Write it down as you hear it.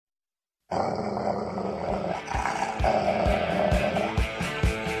Well-known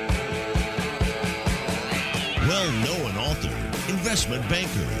author, investment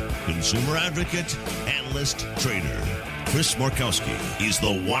banker, consumer advocate, analyst, trader. Chris Markowski is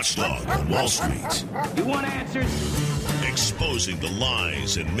the watchdog on Wall Street. You want answers? Exposing the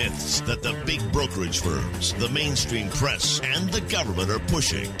lies and myths that the big brokerage firms, the mainstream press, and the government are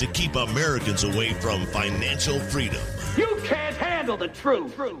pushing to keep Americans away from financial freedom. You can't handle the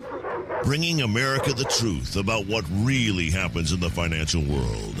truth. Bringing America the truth about what really happens in the financial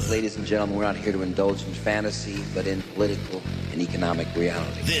world. Ladies and gentlemen, we're not here to indulge in fantasy, but in political and economic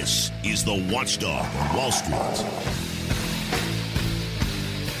reality. This is the Watchdog on Wall Street.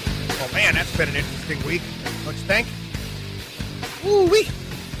 Oh, man, that's been an interesting week. Don't you think? Woo-wee.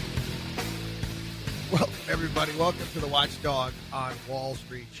 Well, everybody, welcome to the Watchdog on Wall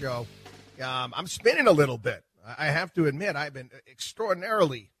Street show. I'm spinning a little bit. I have to admit, I've been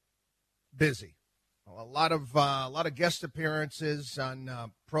extraordinarily busy. A lot of guest appearances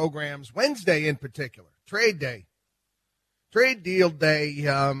on programs. Wednesday, in particular, trade day, trade deal day.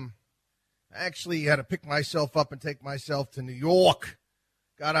 I actually had to pick myself up and take myself to New York.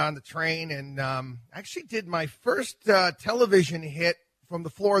 Got on the train and actually did my first television hit from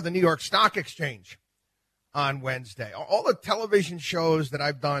the floor of the New York Stock Exchange on Wednesday. All the television shows that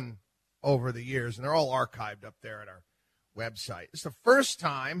I've done over the years, and they're all archived up there at our website. It's the first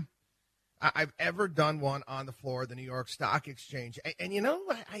time I've ever done one on the floor of the New York Stock Exchange. And you know,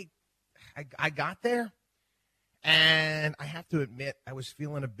 I got there, and I have to admit, I was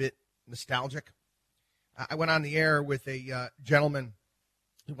feeling a bit nostalgic. I went on the air with a gentleman,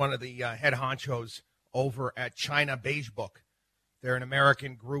 one of the head honchos over at China Beige Book. They're an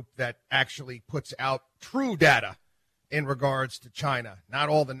American group that actually puts out true data in regards to China, not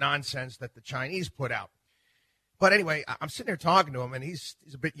all the nonsense that the Chinese put out. But anyway, I'm sitting there talking to him, and he's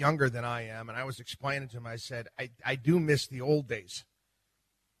a bit younger than I am, and I was explaining to him, I said, I do miss the old days.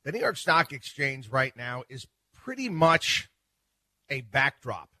 The New York Stock Exchange right now is pretty much a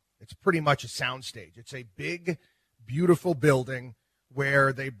backdrop. It's pretty much a soundstage. It's a big, beautiful building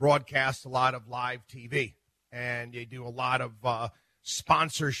where they broadcast a lot of live TV, and they do a lot of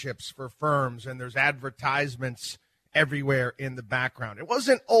sponsorships for firms, and there's advertisements everywhere in the background. It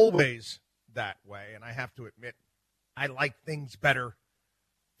wasn't always that way, and I have to admit, I like things better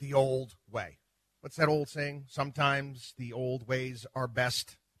the old way. What's that old saying? Sometimes the old ways are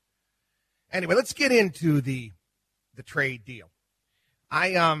best. Anyway, let's get into the trade deal.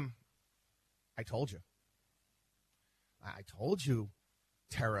 I told you. I told you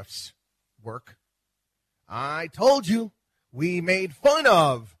tariffs work. I told you we made fun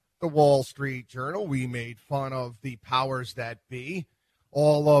of the Wall Street Journal. We made fun of the powers that be,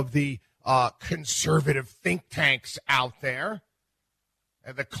 all of the conservative think tanks out there,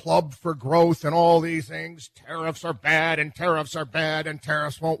 and the Club for Growth and all these things. Tariffs are bad, and tariffs are bad, and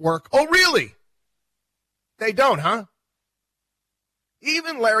tariffs won't work. Oh, really? They don't, huh?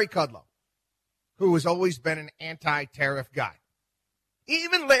 Even Larry Kudlow, who has always been an anti-tariff guy,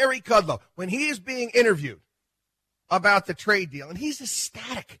 even Larry Kudlow, when he is being interviewed about the trade deal, and he's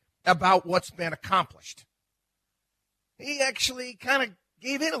ecstatic about what's been accomplished, he actually kind of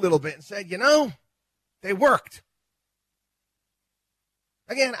gave in a little bit and said, you know, they worked.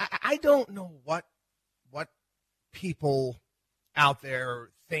 Again, I don't know what people out there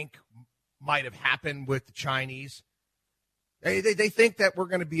think might have happened with the Chinese. They think that we're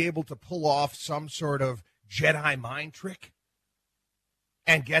going to be able to pull off some sort of Jedi mind trick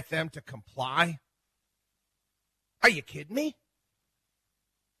and get them to comply. Are you kidding me?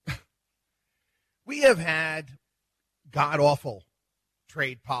 We have had god-awful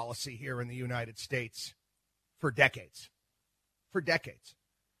trade policy here in the United States for decades. For decades.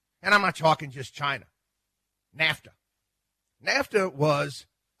 And I'm not talking just China. NAFTA. NAFTA was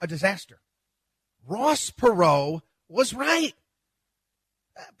a disaster. Ross Perot was right.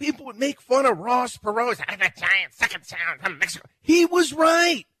 People would make fun of Ross Perot. The giant second sound from Mexico. He was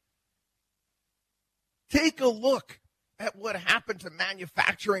right. Take a look at what happened to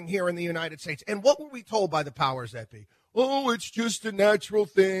manufacturing here in the United States. And what were we told by the powers that be? Oh, it's just a natural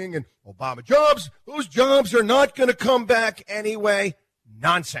thing. And Obama jobs, those jobs are not going to come back anyway.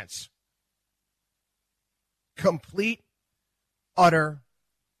 Nonsense. Complete, utter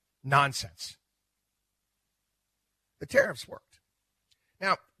nonsense. The tariffs worked.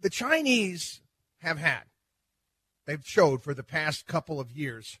 Now, the Chinese they've showed for the past couple of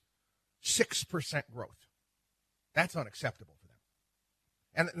years, 6% growth. That's unacceptable for them.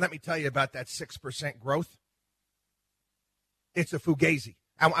 And let me tell you about that 6% growth. It's a fugazi.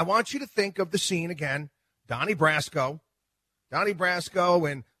 I want you to think of the scene again. Donnie Brasco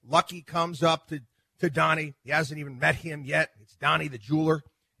and Lucky comes up to Donnie. He hasn't even met him yet. It's Donnie the jeweler,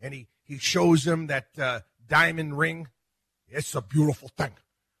 and he shows him that diamond ring. It's a beautiful thing.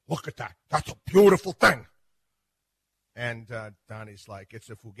 Look at that. That's a beautiful thing. And Donnie's like, it's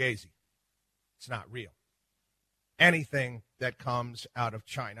a fugazi. It's not real. Anything that comes out of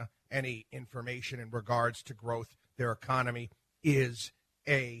China, any information in regards to growth, their economy, is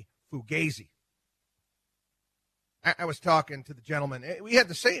a fugazi. I was talking to the gentleman. We had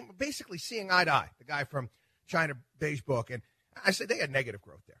the same, basically seeing eye to eye, the guy from China Beige Book. And I said they had negative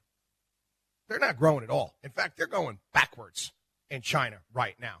growth there. They're not growing at all. In fact, they're going backwards in China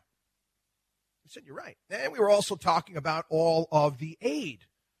right now. I said, you're right. And we were also talking about all of the aid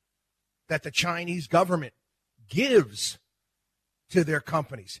that the Chinese government gives to their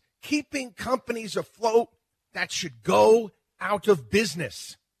companies, keeping companies afloat that should go out of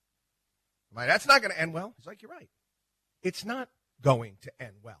business. Like, that's not going to end well. He's like, you're right. It's not going to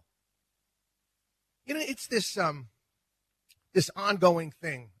end well. You know, it's this ongoing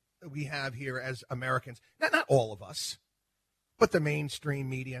thing that we have here as Americans. Not all of us, but the mainstream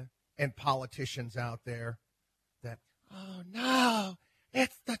media and politicians out there that, oh, no,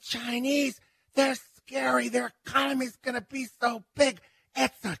 it's the Chinese. They're scary. Their economy's going to be so big.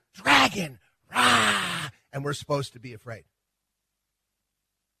 It's a dragon. Rah! And we're supposed to be afraid.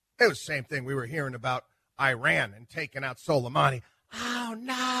 It was the same thing we were hearing about Iran and taking out Soleimani. Oh,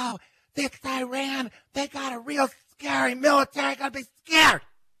 no, it's Iran. They got a real scary military. Got to be scared.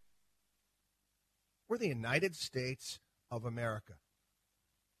 We're the United States of America.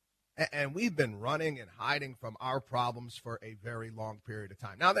 And we've been running and hiding from our problems for a very long period of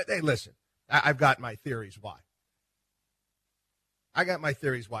time. Now, hey, listen, I've got my theories why.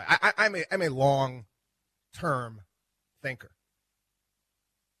 I'm a long-term thinker.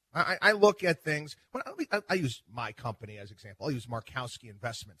 I look at things. I use my company as an example. I'll use Markowski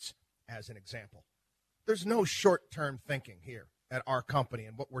Investments as an example. There's no short-term thinking here at our company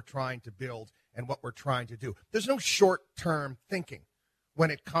and what we're trying to build and what we're trying to do. There's no short-term thinking when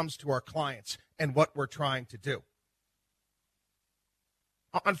it comes to our clients and what we're trying to do.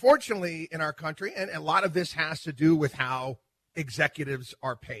 Unfortunately, in our country, and a lot of this has to do with how executives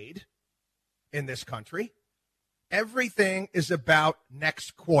are paid in this country, everything is about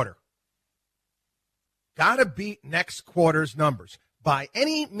next quarter. Got to beat next quarter's numbers by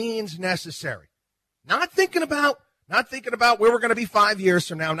any means necessary. Not thinking about where we're going to be 5 years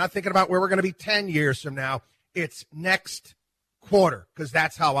from now, not thinking about where we're going to be 10 years from now. It's next quarter, because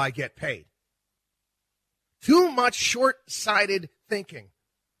that's how I get paid. Too much short-sighted thinking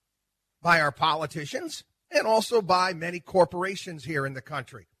by our politicians and also by many corporations here in the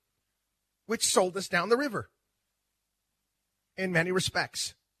country, which sold us down the river in many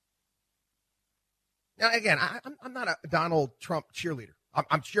respects. Now, again, I'm not a Donald Trump cheerleader.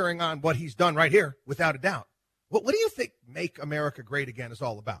 I'm cheering on what he's done right here, without a doubt. What do you think Make America Great Again is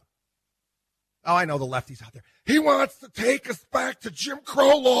all about? Oh, I know the lefties out there. He wants to take us back to Jim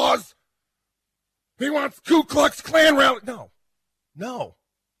Crow laws. He wants Ku Klux Klan rally. No.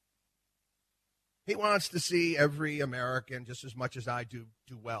 He wants to see every American, just as much as I do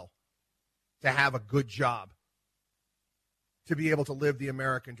well, to have a good job, to be able to live the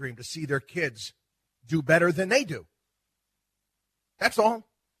American dream, to see their kids do better than they do. That's all.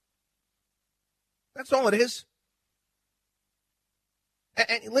 That's all it is.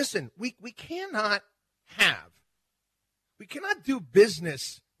 And listen, we cannot do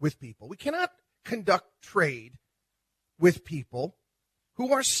business with people. We cannot conduct trade with people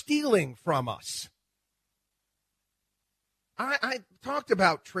who are stealing from us. I talked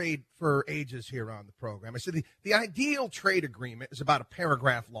about trade for ages here on the program. I said the ideal trade agreement is about a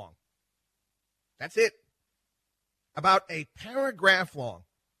paragraph long. That's it. About a paragraph long,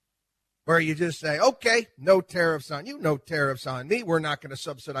 where you just say, okay, no tariffs on you, no tariffs on me. We're not going to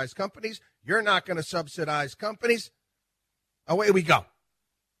subsidize companies. You're not going to subsidize companies. Away we go.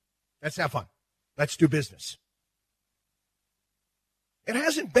 Let's have fun. Let's do business. It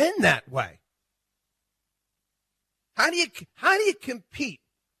hasn't been that way. How do you compete?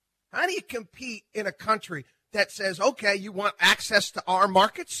 How do you compete in a country that says, okay, you want access to our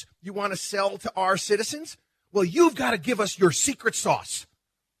markets? You want to sell to our citizens? Well, you've got to give us your secret sauce.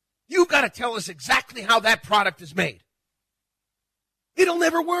 You've got to tell us exactly how that product is made. It'll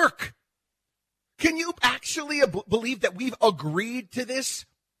never work. Can you actually believe that we've agreed to this?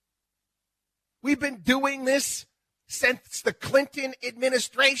 We've been doing this since the Clinton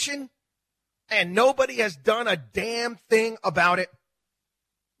administration, and nobody has done a damn thing about it.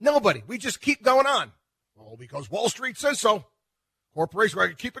 Nobody. We just keep going on. Well, because Wall Street says so. Corporations, I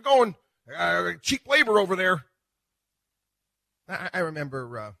can keep it going. Cheap labor over there. I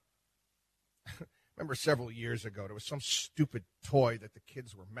remember remember several years ago, there was some stupid toy that the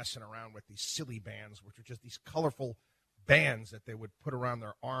kids were messing around with, these silly bands, which were just these colorful bands that they would put around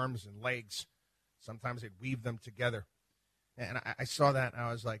their arms and legs. Sometimes they'd weave them together. And I saw that, and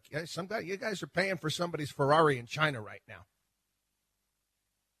I was like, yeah, you guys are paying for somebody's Ferrari in China right now.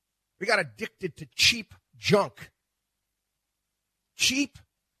 We got addicted to cheap junk. Cheap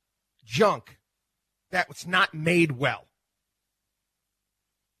junk that was not made well.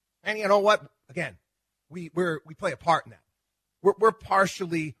 And you know what? Again, we play a part in that. We're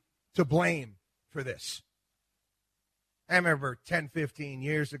partially to blame for this. I remember 10, 15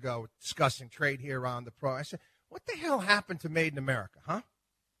 years ago discussing trade here on the Pro. I said, what the hell happened to Made in America, huh?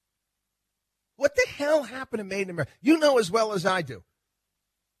 What the hell happened to Made in America? You know as well as I do.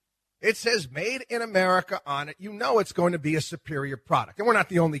 It says Made in America on it. You know it's going to be a superior product. And we're not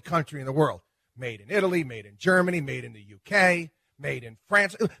the only country in the world. Made in Italy, made in Germany, made in the UK, made in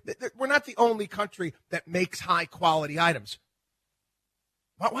France. We're not the only country that makes high-quality items.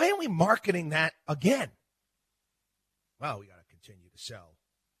 Why aren't we marketing that again? Well, we got to continue to sell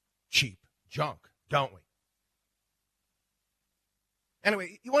cheap junk, don't we?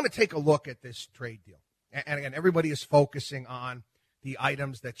 Anyway, you want to take a look at this trade deal. And again, everybody is focusing on the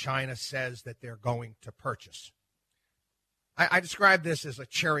items that China says that they're going to purchase. I describe this as a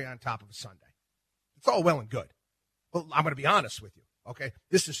cherry on top of a sundae. It's all well and good. Well, I'm going to be honest with you, okay?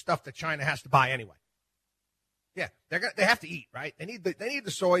 This is stuff that China has to buy anyway. Yeah, they have to eat, right? They need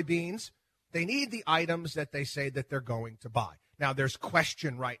the soybeans. They need the items that they say that they're going to buy. Now, there's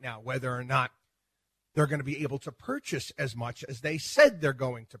question right now whether or not they're going to be able to purchase as much as they said they're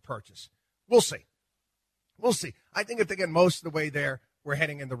going to purchase. We'll see. We'll see. I think if they get most of the way there, we're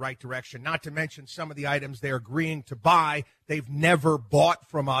heading in the right direction. Not to mention some of the items they're agreeing to buy, they've never bought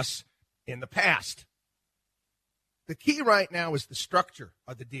from us in the past. The key right now is the structure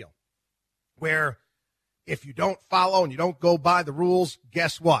of the deal, where if you don't follow and you don't go by the rules,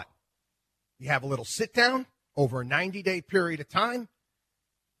 guess what? You have a little sit down over a 90-day period of time.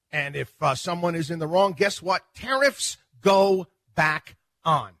 And if someone is in the wrong, guess what? Tariffs go back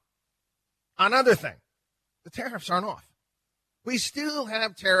on. Another thing, the tariffs aren't off. We still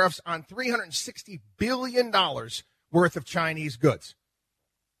have tariffs on $360 billion worth of Chinese goods.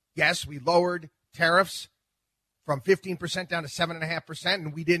 Yes, we lowered tariffs from 15% down to 7.5%,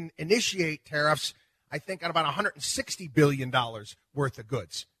 and we didn't initiate tariffs, I think, on about $160 billion worth of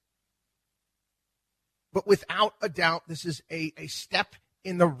goods. But without a doubt, this is a step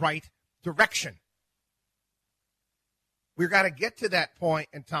in the right direction. We've got to get to that point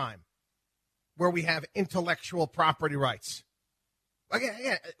in time where we have intellectual property rights.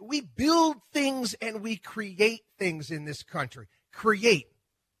 Again, we build things and we create things in this country. Create.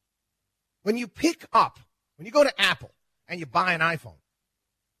 When you go to Apple and you buy an iPhone,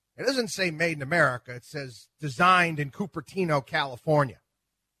 it doesn't say made in America. It says designed in Cupertino, California.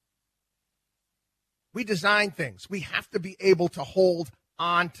 We design things. We have to be able to hold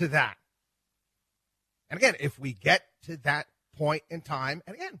on to that. And again, if we get to that point in time,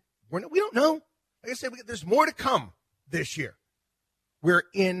 and again, we don't know. Like I said, there's more to come this year. We're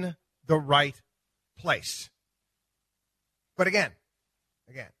in the right place. But again,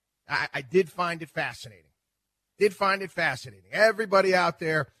 I did find it fascinating. Everybody out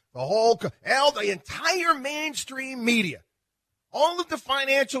there, the entire mainstream media, all of the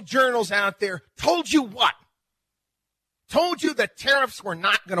financial journals out there told you what? Told you that tariffs were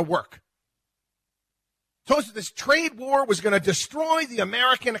not going to work. Told you this trade war was going to destroy the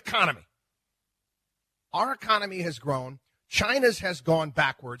American economy. Our economy has grown. China's has gone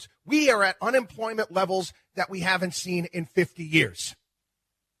backwards. We are at unemployment levels that we haven't seen in 50 years.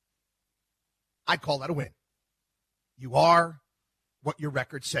 I call that a win. You are what your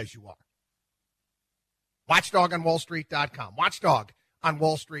record says you are. WatchdogOnWallStreet.com.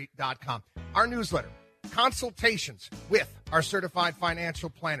 WatchdogOnWallStreet.com. Our newsletter, consultations with our certified financial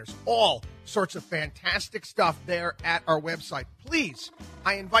planners, all sorts of fantastic stuff there at our website. Please,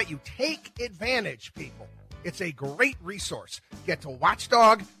 I invite you, take advantage, people. It's a great resource. Get to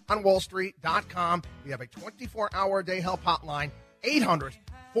WatchdogOnWallStreet.com. We have a 24-hour-a-day help hotline,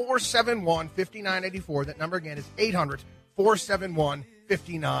 800-471-5984. That number again is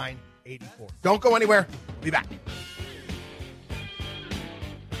 800-471-5984. Don't go anywhere. We'll be back.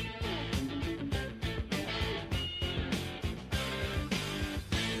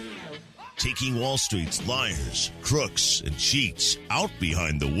 Taking Wall Street's liars, crooks, and cheats out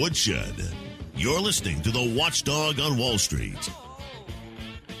behind the woodshed. You're listening to the Watchdog on Wall Street.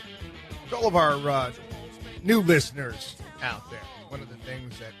 To all of our new listeners out there, one of the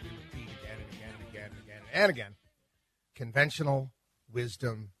things that we repeat again and again and again and again conventional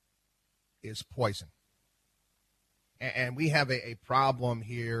wisdom is poison. And we have a problem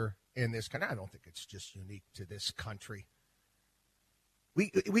here in this country. I don't think it's just unique to this country.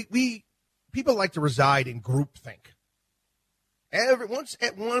 We people like to reside in groupthink.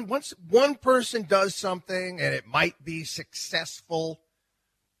 Once one person does something and it might be successful,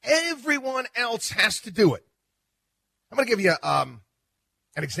 everyone else has to do it. I'm going to give you an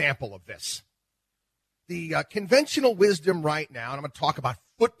example of this. The conventional wisdom right now, and I'm going to talk about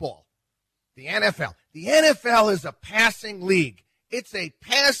football, the NFL. The NFL is a passing league. It's a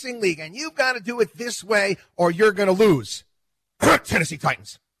passing league, and you've got to do it this way or you're going to lose. Tennessee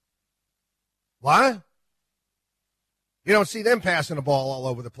Titans. What? You don't see them passing the ball all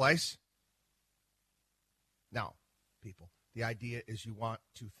over the place. No, people. The idea is you want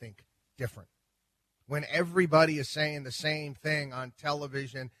to think different. When everybody is saying the same thing on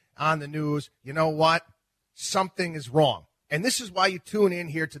television, on the news, you know what? Something is wrong. And this is why you tune in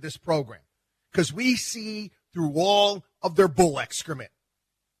here to this program. Because we see through all of their bull excrement.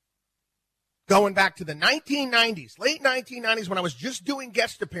 Going back to the 1990s, late 1990s, when I was just doing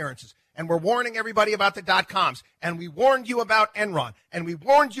guest appearances, and we're warning everybody about the .coms, and we warned you about Enron, and we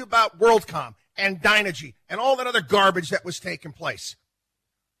warned you about WorldCom, and Dynegy, and all that other garbage that was taking place.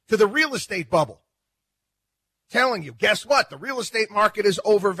 To the real estate bubble. Telling you, guess what? The real estate market is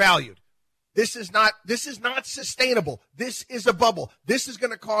overvalued. This is not sustainable. This is a bubble. This is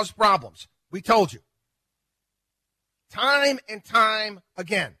going to cause problems. We told you. Time and time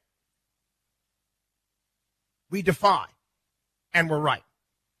again. We defy, and we're right.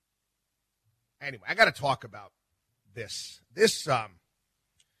 Anyway, I got to talk about this. There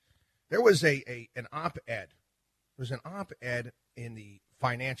was an op-ed. There was an op-ed in the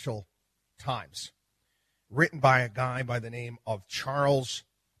Financial Times written by a guy by the name of Charles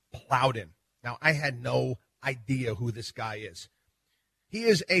Plowden. Now, I had no idea who this guy is. He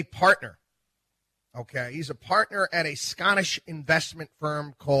is a partner. Okay, he's a partner at a Scottish investment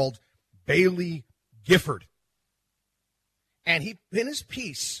firm called Baillie Gifford. And he, in his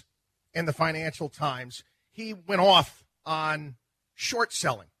piece in the Financial Times, he went off on short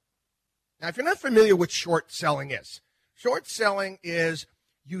selling. Now, if you're not familiar with short selling is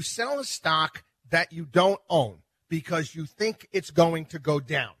you sell a stock that you don't own because you think it's going to go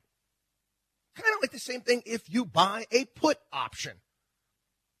down. Kind of like the same thing if you buy a put option.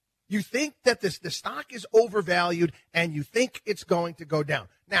 You think that the stock is overvalued and you think it's going to go down.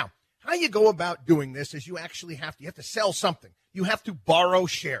 Now, how you go about doing this is you have to sell something. You have to borrow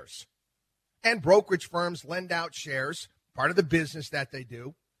shares. And brokerage firms lend out shares, part of the business that they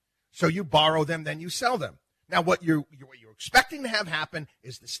do. So you borrow them, then you sell them. Now, what you're expecting to have happen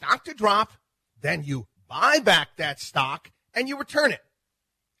is the stock to drop, then you buy back that stock, and you return it,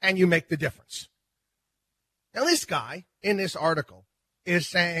 and you make the difference. Now, this guy in this article is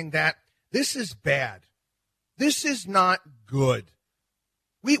saying that this is bad. This is not good.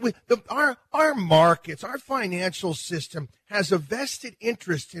 Our markets, our financial system has a vested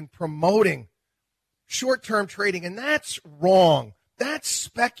interest in promoting short-term trading, and that's wrong. That's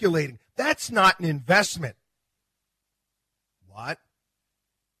speculating. That's not an investment. What?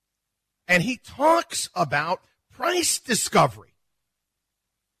 And he talks about price discovery.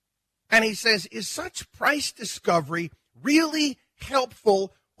 And he says, is such price discovery really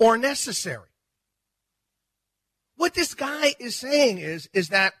helpful or necessary? What this guy is saying is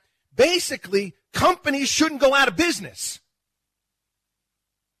that basically companies shouldn't go out of business.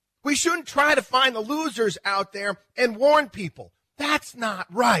 We shouldn't try to find the losers out there and warn people. That's not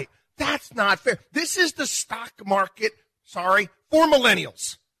right. That's not fair. This is the stock market, for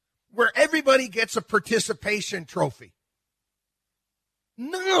millennials, where everybody gets a participation trophy.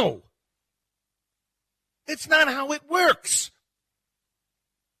 No. It's not how it works.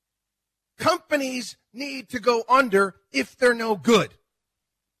 Companies need to go under if they're no good.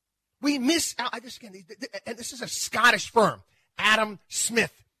 We miss out. And this is a Scottish firm. Adam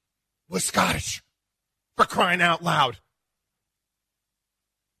Smith was Scottish, for crying out loud.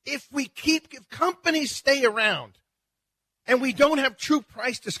 If companies stay around and we don't have true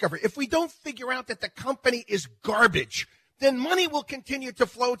price discovery, if we don't figure out that the company is garbage, then money will continue to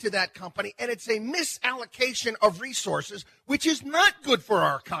flow to that company, and it's a misallocation of resources, which is not good for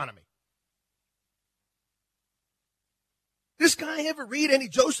our economy. This guy ever read any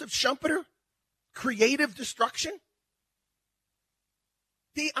Joseph Schumpeter? Creative Destruction?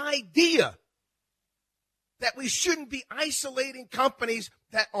 The idea that we shouldn't be isolating companies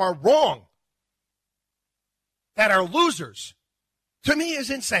that are wrong, that are losers, to me is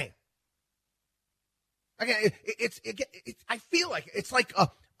insane. Again, I feel like it's like,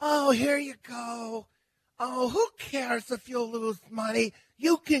 oh, here you go. Oh, who cares if you lose money?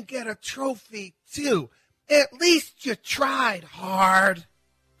 You can get a trophy, too. At least you tried hard.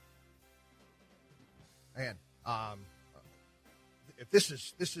 And if this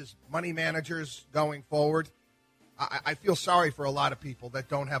is money managers going forward, I feel sorry for a lot of people that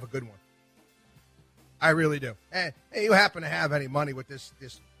don't have a good one. I really do. Hey, you happen to have any money with this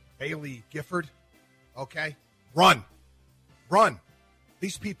Bailey Gifford, okay? Run.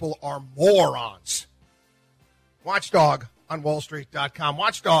 These people are morons. Watchdog on WallStreet.com.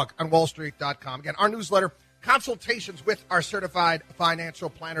 Watchdog on WallStreet.com. Again, our newsletter, consultations with our certified financial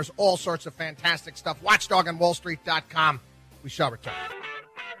planners, all sorts of fantastic stuff. Watchdog on WallStreet.com. We shall return.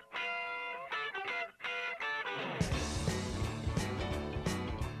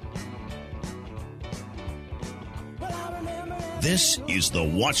 This is the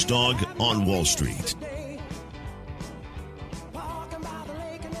Watchdog on Wall Street.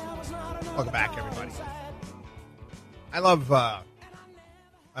 Welcome back, everybody. I love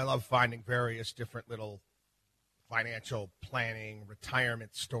finding various different little financial planning,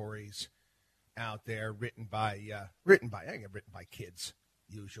 retirement stories out there written by kids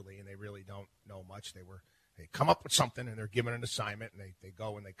usually, and they really don't know much. They come up with something and they're given an assignment, and they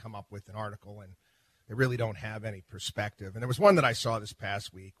go and they come up with an article, and they really don't have any perspective. And there was one that I saw this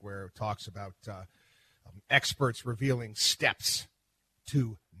past week where it talks about experts revealing steps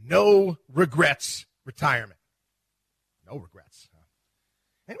to no regrets retirement. No regrets.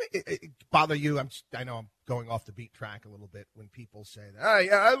 Anyway, it bother you? I know I'm going off the beat track a little bit when people say that,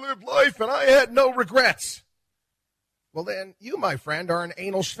 I lived life and I had no regrets. Well, then you, my friend, are an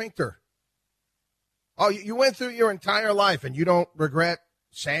anal sphincter. Oh, you went through your entire life and you don't regret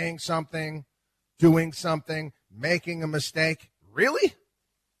saying something, doing something, making a mistake? Really?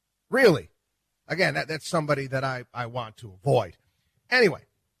 Really? Again, that's somebody that I want to avoid. Anyway,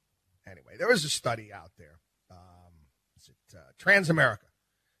 there was a study out there. Transamerica.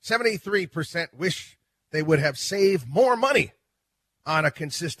 73% wish they would have saved more money on a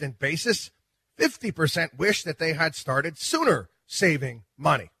consistent basis. 50% wish that they had started sooner saving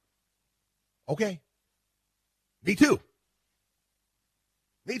money. Okay. Me too.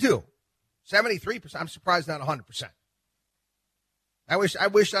 73%. I'm surprised not 100%. I wish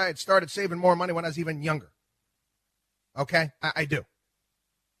I had started saving more money when I was even younger. Okay? I do.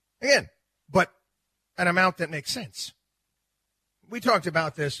 Again, but an amount that makes sense. We talked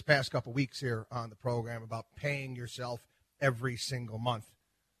about this past couple weeks here on the program about paying yourself every single month,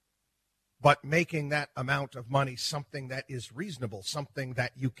 but making that amount of money something that is reasonable, something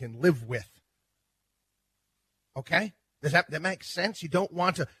that you can live with. Okay? Does that make sense? You don't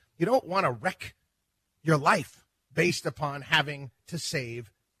want to wreck your life based upon having to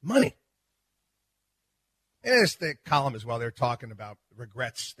save money. And there's the column as well. They're talking about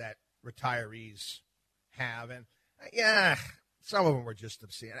regrets that retirees have, and some of them were just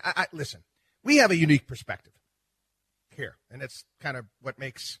obscene. Listen, we have a unique perspective here, and it's kind of what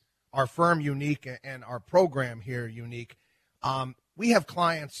makes our firm unique and our program here unique. We have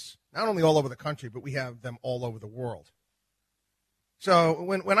clients not only all over the country, but we have them all over the world. So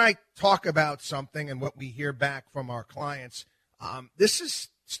when I talk about something and what we hear back from our clients, this is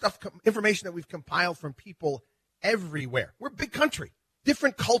information that we've compiled from people everywhere. We're a big country,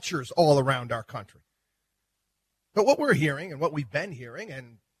 different cultures all around our country. But what we're hearing and what we've been hearing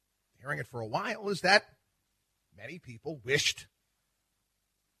and hearing it for a while is that many people wished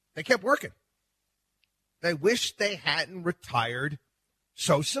they kept working. They wished they hadn't retired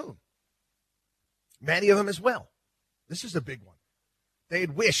so soon. Many of them as well. This is a big one. They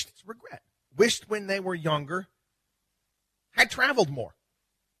had wished when they were younger, had traveled more,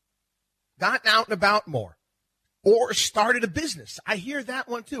 gotten out and about more, or started a business. I hear that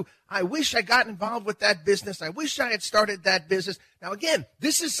one too. I wish I got involved with that business. I wish I had started that business. Now, again,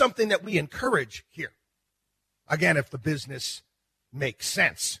 this is something that we encourage here. Again, if the business makes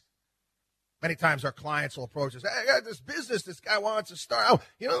sense. Many times our clients will approach us, hey, I got this business this guy wants to start. Oh,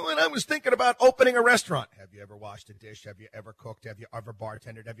 when I was thinking about opening a restaurant. Have you ever washed a dish? Have you ever cooked? Have you ever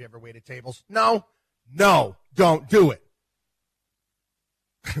bartended? Have you ever waited tables? No, don't do it.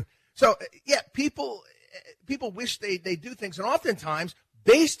 So, people wish they do things, and oftentimes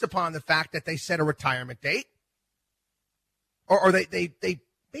based upon the fact that they set a retirement date, or they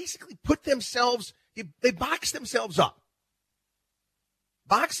basically put themselves, they box themselves up,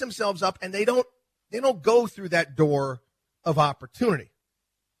 and they don't go through that door of opportunity.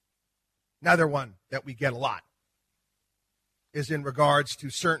 Another one that we get a lot is in regards to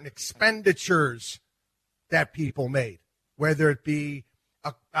certain expenditures that people made, whether it be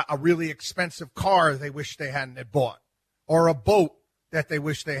a really expensive car they wish they hadn't had bought, or a boat that they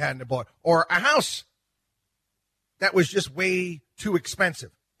wish they hadn't had bought, or a house that was just way too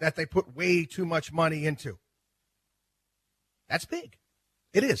expensive, that they put way too much money into. That's big.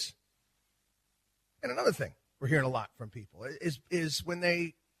 It is. And another thing we're hearing a lot from people is when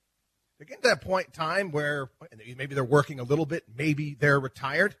they get to that point in time where maybe they're working a little bit, maybe they're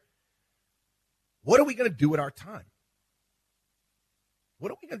retired. What are we going to do with our time?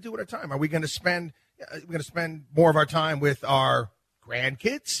 What are we going to do with our time? Are we going to spend more of our time with our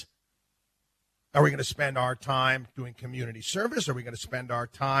grandkids? Are we going to spend our time doing community service? Are we going to spend our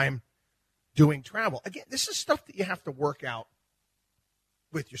time doing travel? Again, this is stuff that you have to work out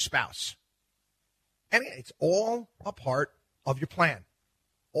with your spouse. And again, it's all a part of your plan,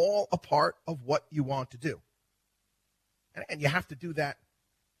 all a part of what you want to do. And you have to do that.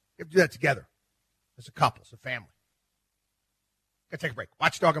 You have to do that together as a couple, as a family. Gotta take a break.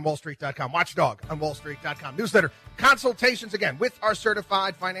 WatchDogOnWallStreet.com. WatchDogOnWallStreet.com. Newsletter consultations, again, with our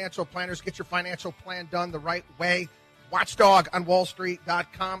certified financial planners. Get your financial plan done the right way.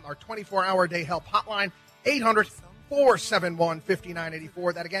 WatchDogOnWallStreet.com. Our 24-hour day help hotline,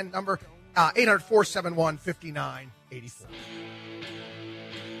 800-471-5984. That, again, number 800-471-5984.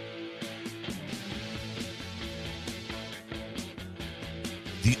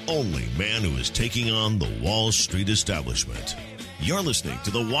 The only man who is taking on the Wall Street establishment. You're listening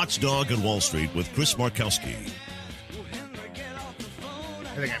to the Watchdog on Wall Street with Chris Markowski. I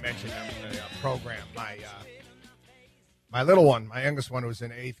think I mentioned that in the program. My little one, my youngest one, who was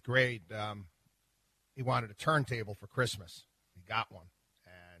in 8th grade, he wanted a turntable for Christmas. He got one.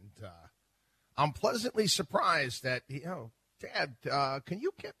 And I'm pleasantly surprised that, Dad, can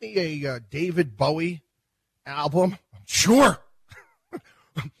you get me a David Bowie album? Sure.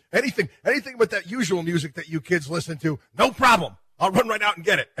 Anything but that usual music that you kids listen to, no problem. I'll run right out and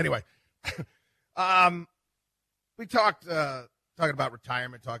get it. Anyway, we talked talking about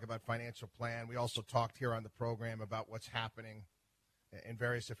retirement, talking about financial plan. We also talked here on the program about what's happening in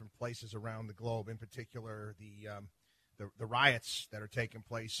various different places around the globe, in particular the riots that are taking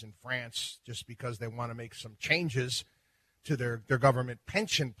place in France just because they want to make some changes to their government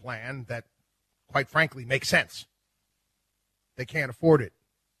pension plan that, quite frankly, make sense. They can't afford it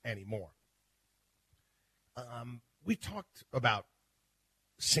anymore. We talked about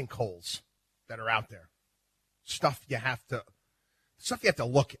sinkholes that are out there, stuff you have to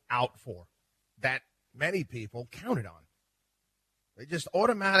look out for that many people counted on. They just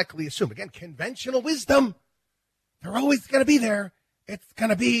automatically assume, again, conventional wisdom, they're always going to be there. It's going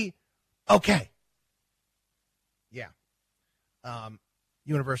to be okay. Yeah.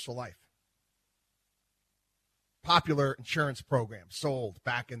 Universal life. Popular insurance program sold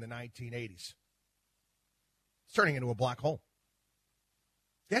back in the 1980s. It's turning into a black hole.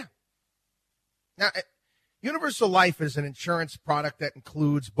 Yeah. Now, Universal Life is an insurance product that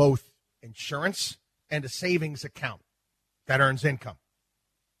includes both insurance and a savings account that earns income.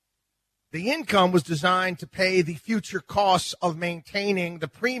 The income was designed to pay the future costs of maintaining the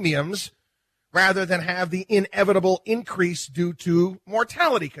premiums rather than have the inevitable increase due to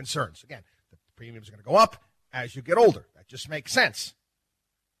mortality concerns. Again, the premiums are going to go up as you get older. That just makes sense.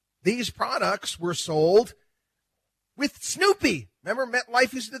 These products were sold with Snoopy. Remember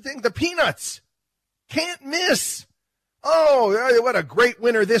MetLife used to think the Peanuts. Can't miss. Oh, what a great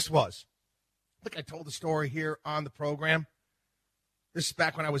winner this was. I think I told the story here on the program. This is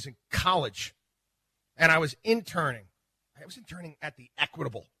back when I was in college, and I was interning. I was interning at the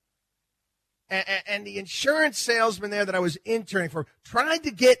Equitable. And the insurance salesman there that I was interning for tried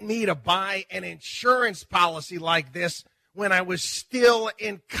to get me to buy an insurance policy like this when I was still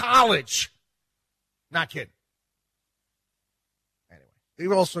in college. Not kidding. Anyway,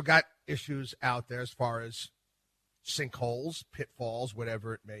 we've also got issues out there as far as sinkholes, pitfalls,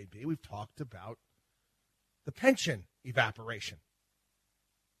 whatever it may be. We've talked about the pension evaporation.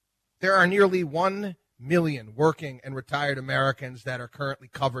 There are nearly 1 million working and retired Americans that are currently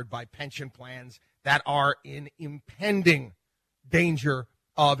covered by pension plans that are in impending danger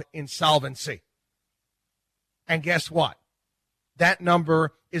of insolvency. And guess what? That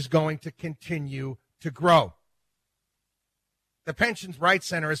number is going to continue to grow. The Pensions Rights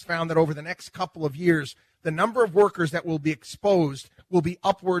Center has found that over the next couple of years, the number of workers that will be exposed will be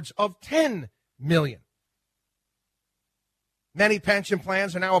upwards of 10 million. Many pension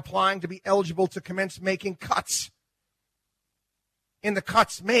plans are now applying to be eligible to commence making cuts. In the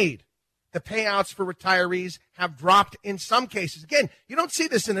cuts made, the payouts for retirees have dropped in some cases. Again, you don't see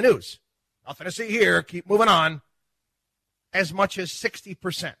this in the news. Nothing to see here. Keep moving on. As much as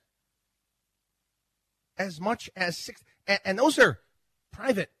 60%. As much as 60%. And those are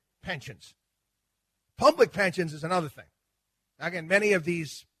private pensions. Public pensions is another thing. Again, many of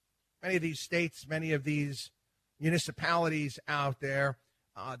these states, many of these municipalities out there,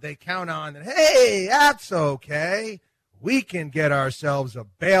 they count on that, hey, that's okay. We can get ourselves a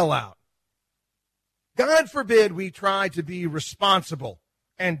bailout. God forbid we try to be responsible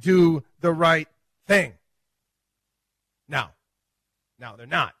and do the right thing. No, they're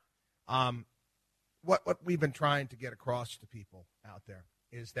not. What we've been trying to get across to people out there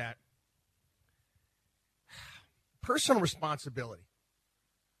is that personal responsibility.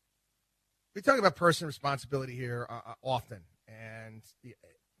 We talk about personal responsibility here often, and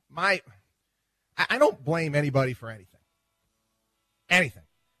I don't blame anybody for anything. Anything.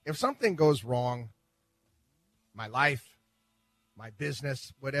 If something goes wrong, my life, my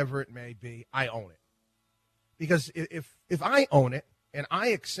business, whatever it may be, I own it. Because if I own it and I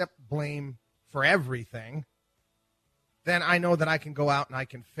accept blame for everything, then I know that I can go out and I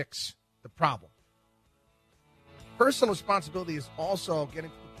can fix the problem. Personal responsibility is also getting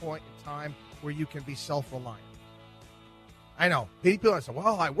to the point in time where you can be self-reliant. I know. People say,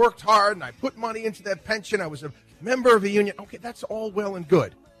 well, I worked hard and I put money into that pension. I was a member of a union. Okay, that's all well and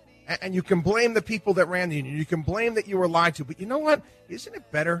good. And you can blame the people that ran the union. You can blame that you were lied to. But you know what? Isn't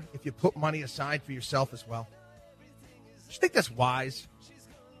it better if you put money aside for yourself as well? Do you think that's wise?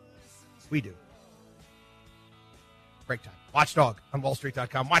 We do. Break time. Watchdog on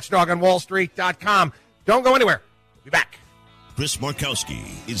WallStreet.com. Watchdog on WallStreet.com. Don't go anywhere. We'll be back. Chris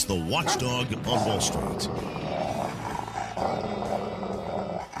Markowski is the watchdog on Wall Street.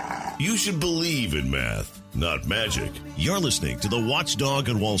 You should believe in math, not magic. You're listening to the Watchdog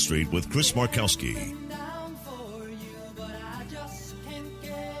on Wall Street with Chris Markowski.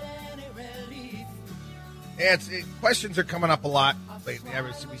 Questions are coming up a lot lately.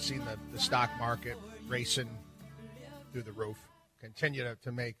 We've seen the stock market racing through the roof, continue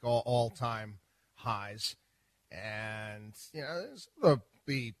to make all-time highs. And, there'll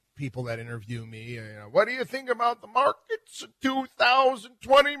be people that interview me, what do you think about the markets in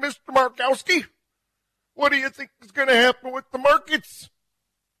 2020, Mr. Markowski? What do you think is going to happen with the markets?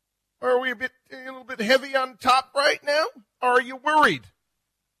 Are we a little bit heavy on top right now? Are you worried?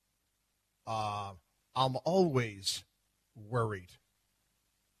 I'm always worried.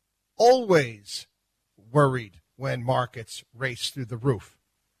 Always worried when markets race through the roof.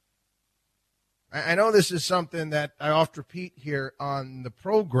 I know this is something that I often repeat here on the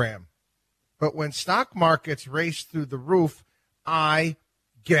program, but when stock markets race through the roof, I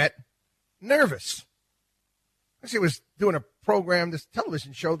get nervous. Actually, I was doing a program, this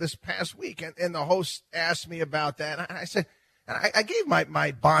television show this past week, and the host asked me about that. And I said, and I gave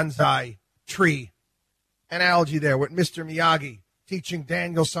my bonsai tree analogy there with Mr. Miyagi teaching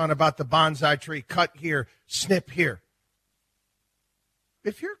Daniel-san about the bonsai tree, cut here, snip here.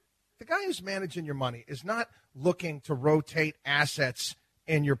 If the guy who's managing your money is not looking to rotate assets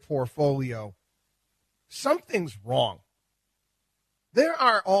in your portfolio, something's wrong. There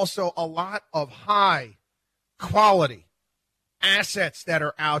are also a lot of high-quality assets that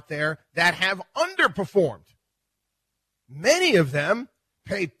are out there that have underperformed. Many of them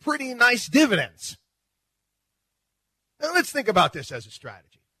pay pretty nice dividends. Now, let's think about this as a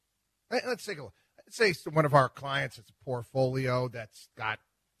strategy. Let's take a look. Let's say one of our clients has a portfolio that's got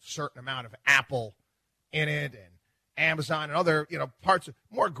certain amount of Apple in it and Amazon and other, parts of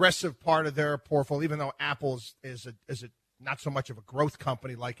more aggressive part of their portfolio, even though Apple is a not so much of a growth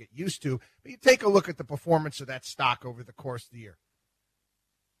company like it used to. But you take a look at the performance of that stock over the course of the year.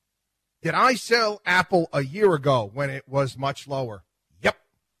 Did I sell Apple a year ago when it was much lower? Yep.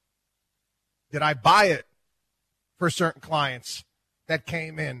 Did I buy it for certain clients that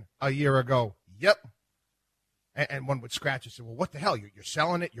came in a year ago? Yep. And one would scratch and say, well, what the hell? You're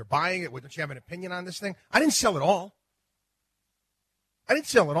selling it? You're buying it? Well, don't you have an opinion on this thing? I didn't sell it all. I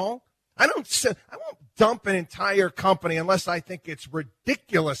won't dump an entire company unless I think it's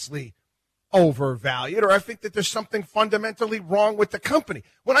ridiculously overvalued or I think that there's something fundamentally wrong with the company.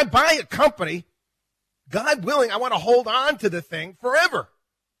 When I buy a company, God willing, I want to hold on to the thing forever.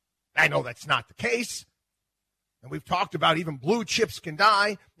 I know that's not the case. And we've talked about even blue chips can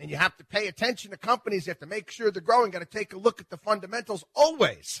die, and you have to pay attention to companies. You have to make sure they're growing. Got to take a look at the fundamentals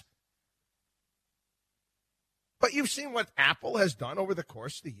always. But you've seen what Apple has done over the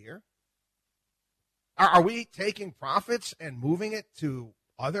course of the year. Are we taking profits and moving it to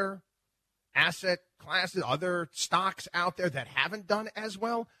other asset classes, other stocks out there that haven't done as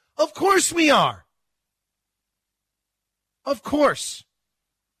well? Of course we are. Of course.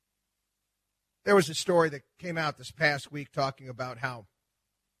 There was a story that came out this past week talking about how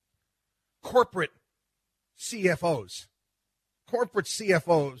corporate CFOs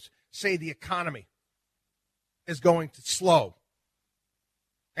say the economy is going to slow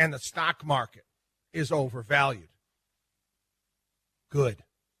and the stock market is overvalued. good.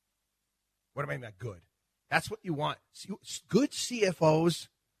 What do I mean by good? That's what you want. Good CFOs,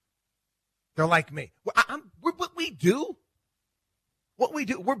 they're like me. What we do,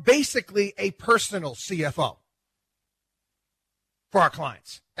 we're basically a personal CFO for our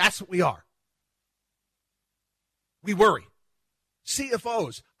clients. That's what we are. We worry.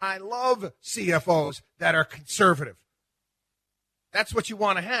 CFOs, I love CFOs that are conservative. That's what you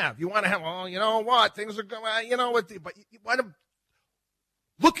want to have. You want to have, well, you know what, things are going, you know what, but you want to,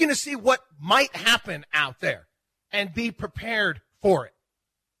 looking to see what might happen out there and be prepared for it.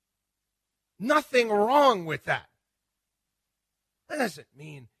 Nothing wrong with that. That doesn't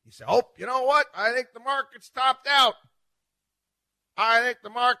mean you say, oh, you know what, I think the market's topped out.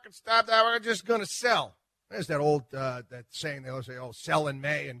 We're just going to sell. There's that old that saying, they'll say, oh, sell in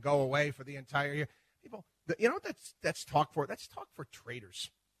May and go away for the entire year. People, you know what that's talk for? That's talk for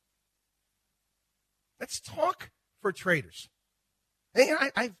traders. Let's talk for traders. Hey,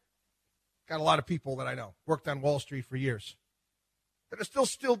 I've got a lot of people that I know, worked on Wall Street for years.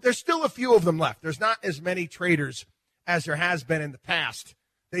 There's still a few of them left. There's not as many traders as there has been in the past.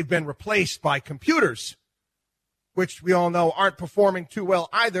 They've been replaced by computers, which we all know aren't performing too well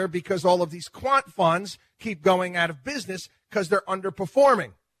either because all of these quant funds keep going out of business because they're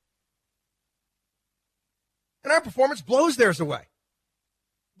underperforming. And our performance blows theirs away.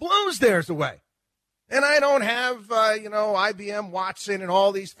 And I don't have, IBM, Watson, and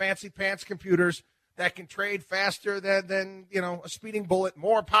all these fancy pants computers that can trade faster than a speeding bullet,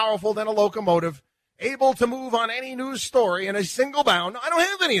 more powerful than a locomotive, able to move on any news story in a single bound. I don't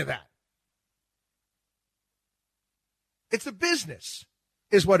have any of that. It's a business,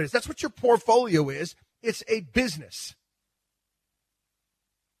 is what it is. That's what your portfolio is. It's a business.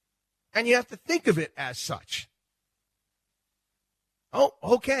 And you have to think of it as such. Oh,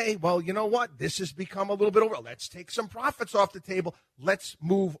 okay. Well, you know what? This has become a little bit over. Let's take some profits off the table. Let's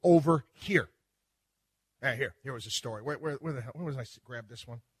move over here. Here was a story. Where the hell? Where was I grab this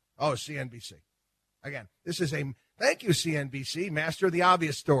one? Oh, CNBC. Again, this is thank you, CNBC, master of the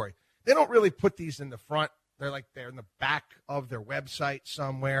obvious story. They don't really put these in the front. They're in the back of their website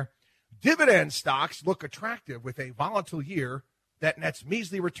somewhere. Dividend stocks look attractive with a volatile year that nets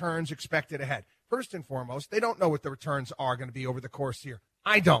measly returns expected ahead. First and foremost, they don't know what the returns are going to be over the course of the year.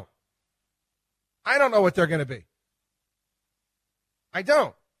 I don't know what they're going to be. I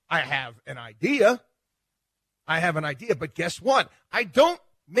don't. I have an idea, but guess what? I don't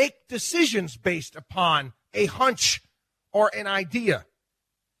make decisions based upon a hunch or an idea.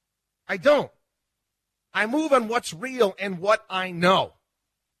 I don't. I move on what's real and what I know.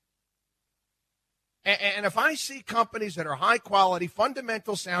 And if I see companies that are high quality,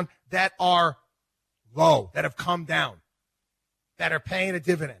 fundamental sound, that are low, that have come down, that are paying a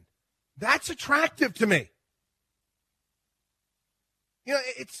dividend, that's attractive to me.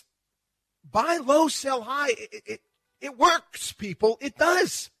 It's buy low, sell high. It works, people. It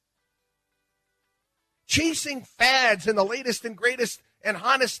does. Chasing fads and the latest and greatest and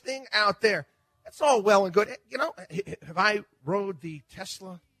hottest thing out there, that's all well and good. Have I rode the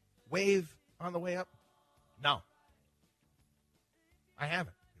Tesla wave on the way up? No. I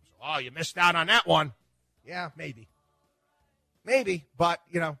haven't. Oh, you missed out on that one. Yeah, maybe. But,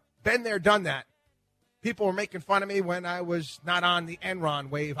 been there, done that. People were making fun of me when I was not on the Enron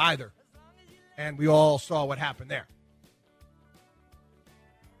wave either. And we all saw what happened there.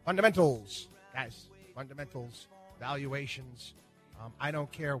 Fundamentals, guys. Fundamentals, valuations. I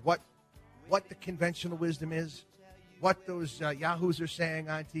don't care what the conventional wisdom is, what those yahoos are saying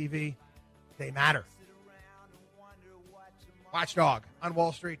on TV. They matter. Watchdog on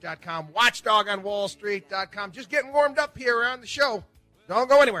WallStreet.com. Watchdog on WallStreet.com. Just getting warmed up here around the show. Don't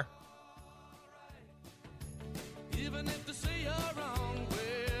go anywhere.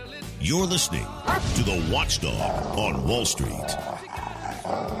 You're listening to the Watchdog on Wall Street.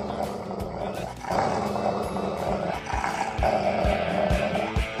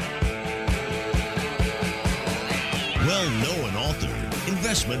 Well-known author,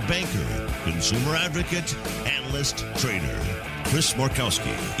 investment banker, consumer advocate, analyst, trader. Chris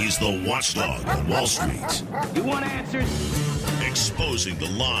Markowski is the Watchdog on Wall Street. You want answers? Exposing the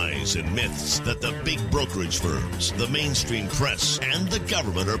lies and myths that the big brokerage firms, the mainstream press, and the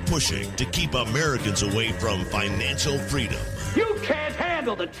government are pushing to keep Americans away from financial freedom. You can't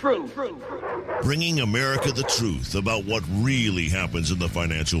handle the truth. Bringing America the truth about what really happens in the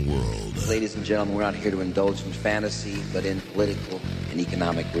financial world. Ladies and gentlemen, we're not here to indulge in fantasy, but in political and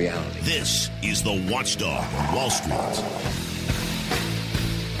economic reality. This is the Watchdog on Wall Street.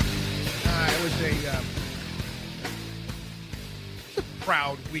 It was a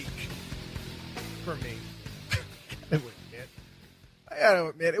proud week for me. I would admit. gotta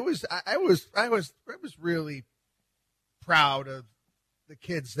admit, I was really proud of the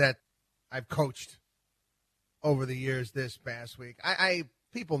kids that I've coached over the years this past week.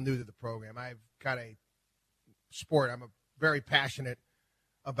 People new to the program. I've got a sport. I'm very passionate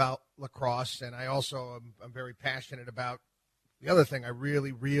about lacrosse, and I also I'm very passionate about the other thing I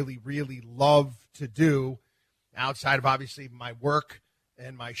really, really, really love to do outside of obviously my work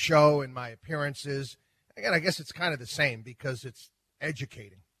and my show and my appearances. Again, I guess it's kind of the same because it's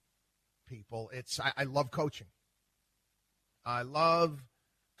educating people. I love coaching. I love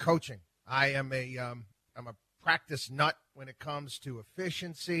coaching. I'm a practice nut when it comes to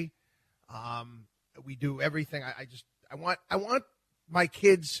efficiency. We do everything. I want my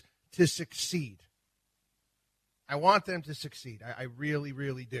kids to succeed. I want them to succeed. I really,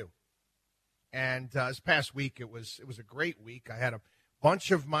 really do. And this past week, it was a great week. I had a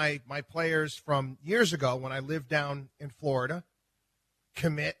bunch of my players from years ago when I lived down in Florida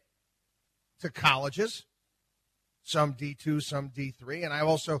commit to colleges, some D2, some D3. And I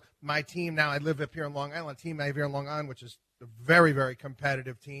also, my team now, I live up here in Long Island, team I have here in Long Island, which is a very, very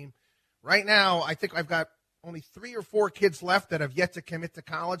competitive team. Right now, I think I've got only 3 or 4 kids left that have yet to commit to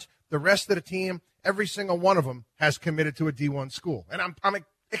college. The rest of the team, every single one of them has committed to a D1 school. And I'm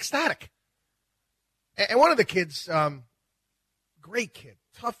ecstatic. And one of the kids, great kid,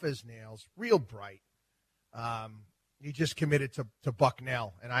 tough as nails, real bright. He just committed to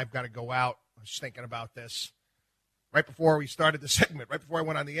Bucknell, and I've got to go out. I was thinking about this right before we started the segment, right before I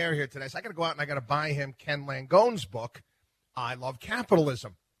went on the air here today. So I got to go out and I got to buy him Ken Langone's book, I Love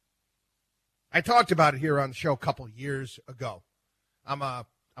Capitalism. I talked about it here on the show a couple years ago. I'm a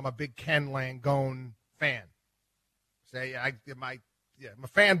big Ken Langone fan. Say I'm a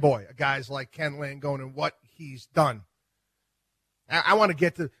fanboy of guys like Ken Langone and what he's done. I want to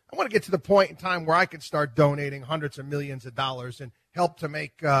get to the point in time where I can start donating hundreds of millions of dollars and help to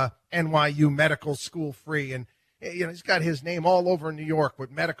make NYU medical school free. And he's got his name all over New York with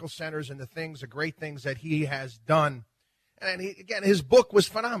medical centers and the great things that he has done. And his book was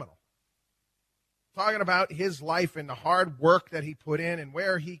phenomenal. Talking about his life and the hard work that he put in and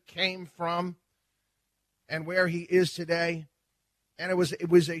where he came from and where he is today. And it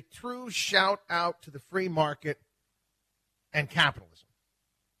was a true shout out to the free market and capitalism.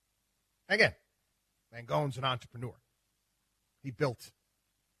 Again, Langone's an entrepreneur. He built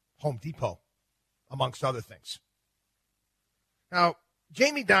Home Depot, amongst other things. Now,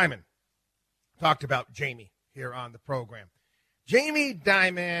 Jamie Dimon talked about Jamie here on the program. Jamie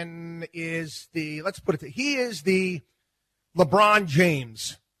Dimon is he is the LeBron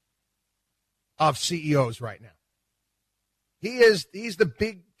James of CEOs right now. He's the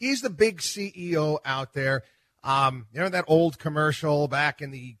big CEO out there. That old commercial back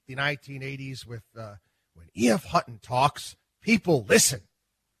in the 1980s with when E.F. Hutton talks, people listen.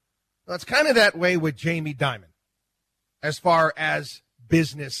 Well, it's kind of that way with Jamie Dimon as far as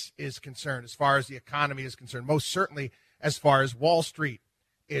business is concerned, as far as the economy is concerned, most certainly as far as Wall Street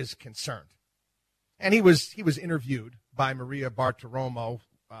is concerned. And he was interviewed by Maria Bartiromo,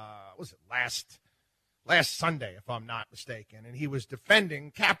 was it last Sunday, if I'm not mistaken, and he was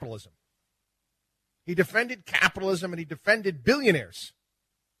defending capitalism. He defended capitalism and he defended billionaires,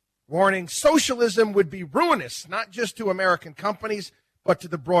 warning socialism would be ruinous, not just to American companies, but to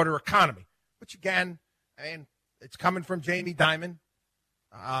the broader economy. Which, again, it's coming from Jamie Dimon.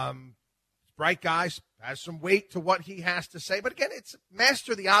 Bright guy, has some weight to what he has to say. But, again, it's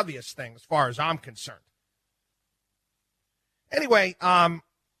master the obvious thing as far as I'm concerned. Anyway, let's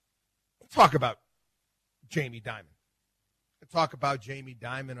talk about Jamie Dimon.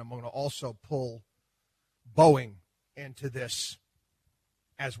 I'm going to also pull Boeing into this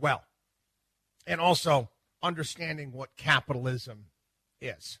as well. And also understanding what capitalism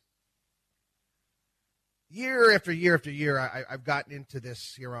is. Year after year after year, I've gotten into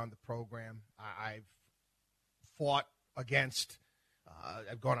this here on the program. I've fought against,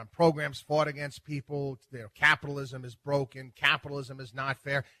 I've gone on programs, fought against people. Capitalism is broken. Capitalism is not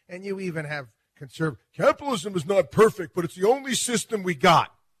fair. And you even have capitalism is not perfect, but it's the only system we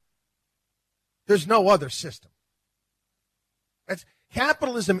got. There's no other system.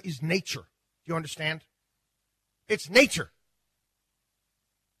 Capitalism is nature. Do you understand? It's nature.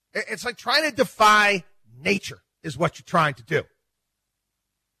 It's like trying to defy nature is what you're trying to do.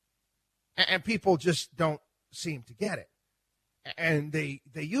 And people just don't seem to get it. And they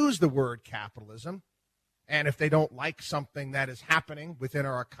use the word capitalism. And if they don't like something that is happening within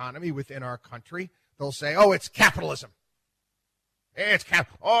our economy, within our country, they'll say, oh, it's capitalism.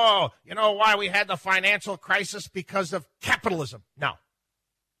 Oh, you know why we had the financial crisis? Because of capitalism. No,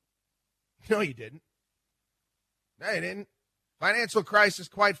 you didn't. No, you didn't. Financial crisis,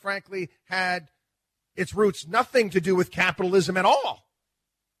 quite frankly, had its roots nothing to do with capitalism at all.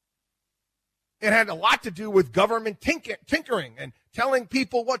 It had a lot to do with government tinkering and telling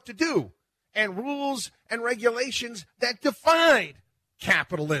people what to do, and rules and regulations that defied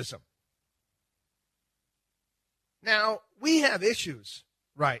capitalism. Now, we have issues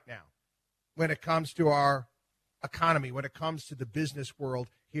right now when it comes to our economy, when it comes to the business world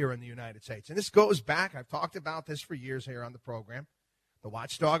here in the United States. And this goes back, I've talked about this for years here on the program. The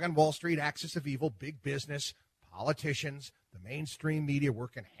watchdog on Wall Street, axis of evil, big business, politicians, the mainstream media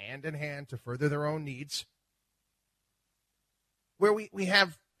working hand in hand to further their own needs. Where we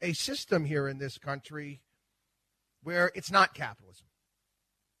have a system here in this country where it's not capitalism.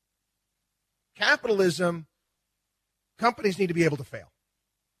 Capitalism, companies need to be able to fail.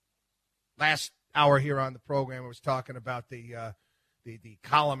 Last hour here on the program, I was talking about the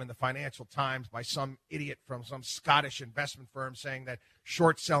column in the Financial Times by some idiot from some Scottish investment firm saying that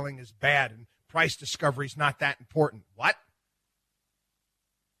short selling is bad and price discovery is not that important. What?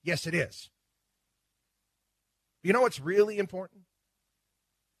 Yes, it is. You know what's really important?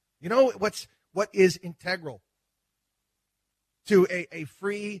 You know what is integral to a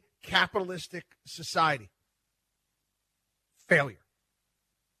free capitalistic society? Failure.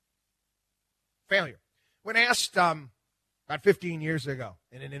 Failure. When asked about 15 years ago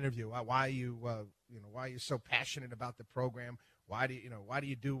in an interview, why are you so passionate about the program? Why do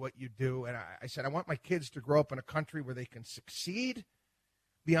you do what you do? And I said, I want my kids to grow up in a country where they can succeed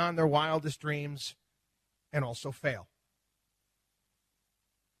beyond their wildest dreams and also fail.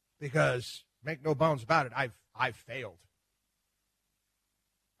 Because make no bones about it, I've failed.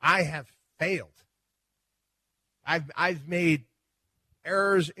 I have failed. I've made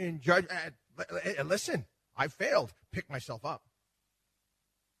errors in judgment. Listen, I failed. Pick myself up.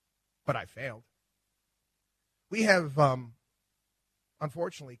 But I failed. We have,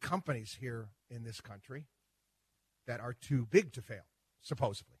 unfortunately, companies here in this country that are too big to fail,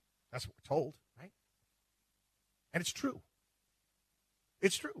 supposedly. That's what we're told, right? And it's true.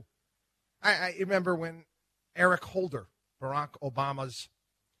 It's true. I remember when Eric Holder, Barack Obama's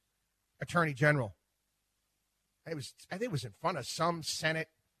attorney general, I think it was in front of some Senate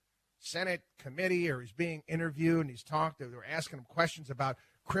committee, or he's being interviewed, and they were asking him questions about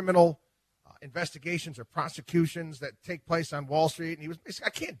criminal investigations or prosecutions that take place on Wall Street, and he was basically, I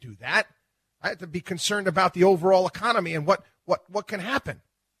can't do that. I have to be concerned about the overall economy and what can happen.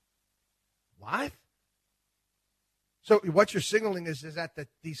 What? So what you're signaling is that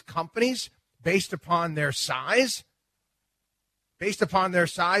these companies, based upon their size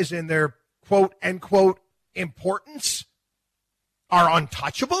and their quote unquote importance, are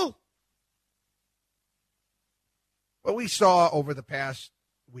untouchable? What we saw over the past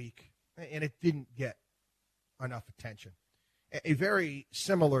week, and it didn't get enough attention, a very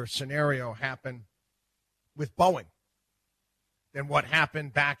similar scenario happened with Boeing than what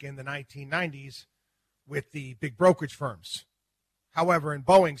happened back in the 1990s with the big brokerage firms. However, in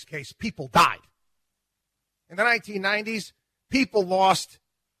Boeing's case, people died. In the 1990s, people lost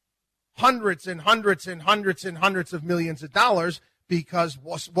hundreds and hundreds and hundreds and hundreds of millions of dollars because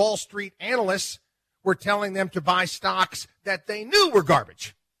Wall Street analysts were telling them to buy stocks that they knew were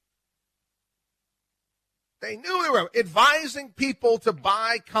garbage. They knew they were advising people to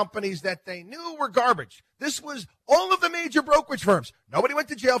buy companies that they knew were garbage. This was all of the major brokerage firms. Nobody went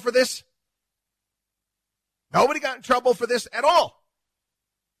to jail for this. Nobody got in trouble for this at all.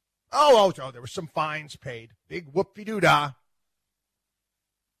 Oh, there were some fines paid. Big whoop-de-doo-dah.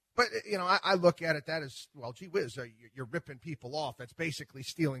 But, I look at it that as, well, gee whiz, you're ripping people off. That's basically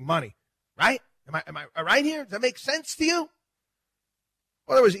stealing money, right? Am I right here? Does that make sense to you?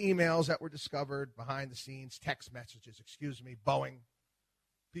 Well, there was emails that were discovered behind the scenes, text messages, Boeing,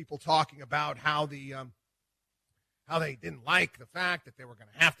 people talking about how they didn't like the fact that they were going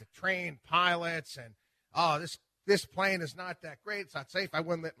to have to train pilots, and this plane is not that great. It's not safe. I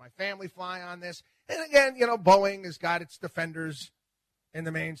wouldn't let my family fly on this. And again, Boeing has got its defenders in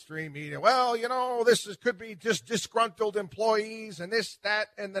the mainstream media. Well, could be just disgruntled employees and this, that,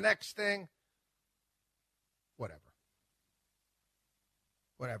 and the next thing.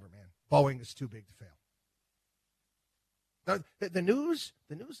 Whatever, man. Boeing is too big to fail. The news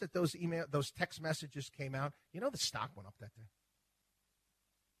that those text messages came out, the stock went up that day.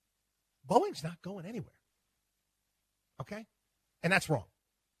 Boeing's not going anywhere. Okay? And that's wrong.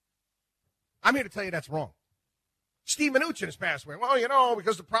 I'm here to tell you that's wrong. Steve Mnuchin has passed away. Well,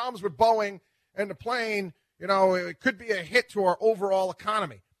 because the problems with Boeing and the plane, it could be a hit to our overall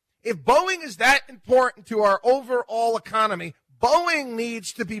economy. If Boeing is that important to our overall economy, Boeing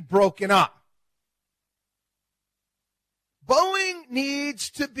needs to be broken up. Boeing needs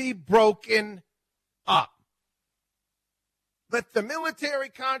to be broken up. Let the military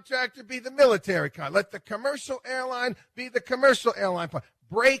contractor be the military contractor. Let the commercial airline be the commercial airline.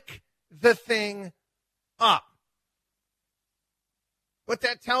 Break the thing up. What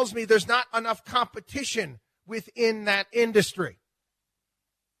that tells me, there's not enough competition within that industry.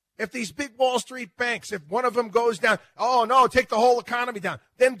 If these big Wall Street banks, if one of them goes down, oh no, take the whole economy down,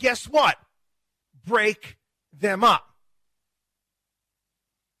 then guess what? Break them up.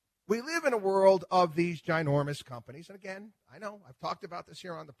 We live in a world of these ginormous companies. And again, I know I've talked about this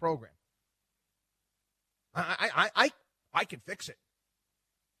here on the program. I can fix it.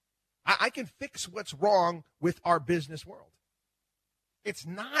 I can fix what's wrong with our business world. It's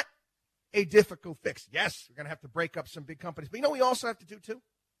not a difficult fix. Yes, we're going to have to break up some big companies. But you know what we also have to do too?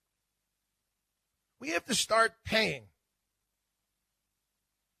 We have to start paying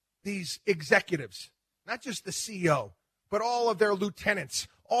these executives, not just the CEO, but all of their lieutenants,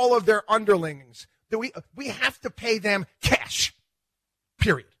 all of their underlings. We have to pay them cash,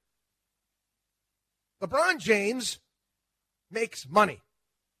 period. LeBron James makes money,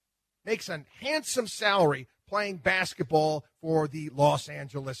 makes a handsome salary playing basketball for the Los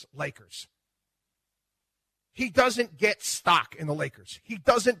Angeles Lakers. He doesn't get stock in the Lakers. He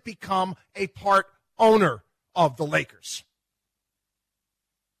doesn't become a part owner of the Lakers.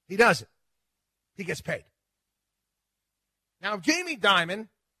 He doesn't. He gets paid. Now, if Jamie Dimon,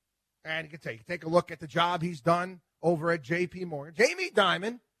 and you can take a look at the job he's done over at J.P. Morgan. Jamie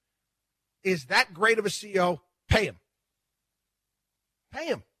Dimon is that great of a CEO. Pay him. Pay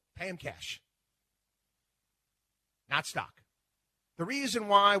him. Pay him cash. Not stock. The reason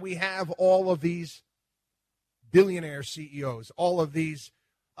why we have all of these billionaire CEOs, all of these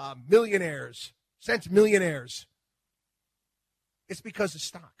millionaires, centimillionaires, it's because of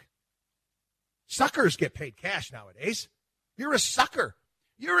stock. Suckers get paid cash nowadays. You're a sucker.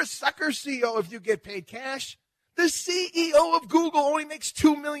 You're a sucker CEO if you get paid cash. The CEO of Google only makes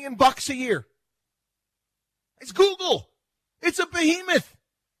 $2 million a year. It's Google. It's a behemoth.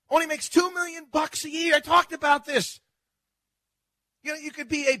 Only makes $2 million a year. I talked about this. You know, you could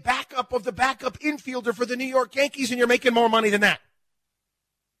be a backup of the backup infielder for the New York Yankees and you're making more money than that.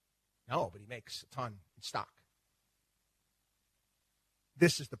 No, but he makes a ton in stock.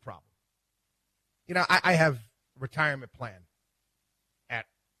 This is the problem. You know, I have a retirement plan at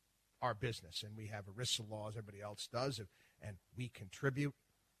our business, and we have ERISA laws, everybody else does, and we contribute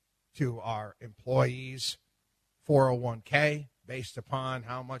to our employees' 401k based upon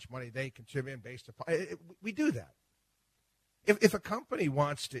how much money they contribute, based upon we do that. If a company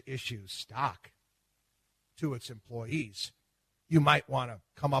wants to issue stock to its employees, you might want to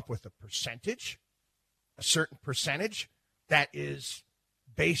come up with a percentage, a certain percentage that is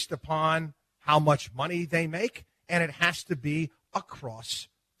based upon how much money they make, and it has to be across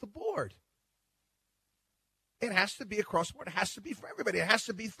the board. It has to be across the board. It has to be for everybody. It has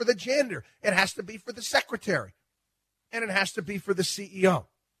to be for the janitor. It has to be for the secretary. And it has to be for the CEO.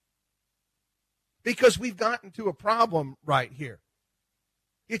 Because we've gotten to a problem right here.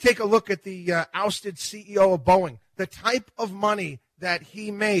 You take a look at the ousted CEO of Boeing, the type of money that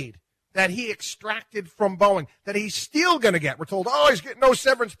he made, that he extracted from Boeing, that he's still going to get. We're told, oh, he's getting no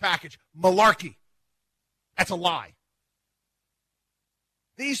severance package. Malarkey. That's a lie.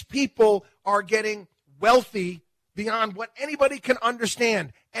 These people are getting wealthy beyond what anybody can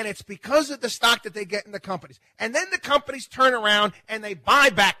understand. And it's because of the stock that they get in the companies. And then the companies turn around and they buy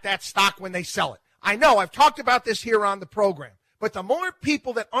back that stock when they sell it. I know, I've talked about this here on the program. But the more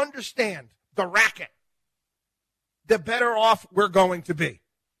people that understand the racket, the better off we're going to be.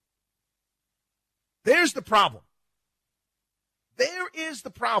 There's the problem. There is the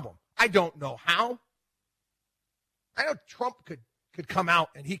problem. I don't know how. I know Trump could come out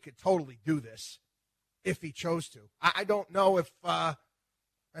and he could totally do this if he chose to. I don't know if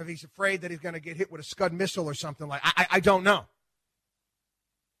he's afraid that he's going to get hit with a Scud missile or something like that. I don't know.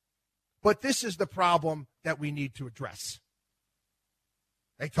 But this is the problem that we need to address.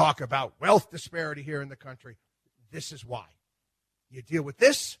 They talk about wealth disparity here in the country. This is why. You deal with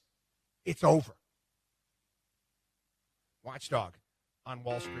this, it's over. Watchdog on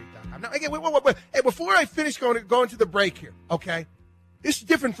WallStreet.com. Now, again, wait. Hey, before I finish going to the break here, okay? This is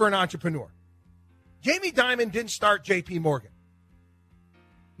different for an entrepreneur. Jamie Dimon didn't start J.P. Morgan.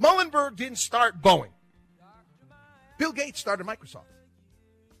 Muhlenberg didn't start Boeing. Bill Gates started Microsoft.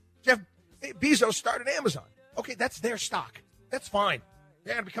 Jeff Bezos started Amazon. Okay, that's their stock. That's fine.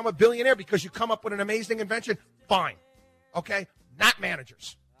 You're going to become a billionaire because you come up with an amazing invention? Fine. Okay? Not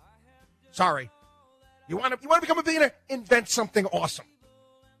managers. Sorry. You want to become a billionaire? Invent something awesome.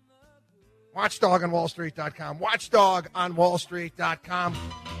 WatchdogOnWallStreet.com. WatchdogOnWallStreet.com.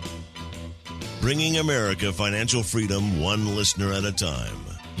 Bringing America financial freedom one listener at a time.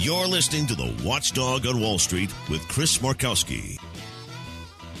 You're listening to the Watchdog on Wall Street with Chris Markowski.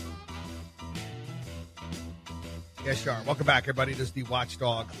 Yes, you are. Welcome back, everybody. This is the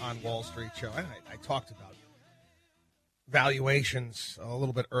Watchdog on Wall Street show. I talked about valuations a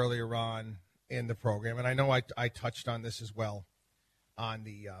little bit earlier on in the program, and I know I touched on this as well on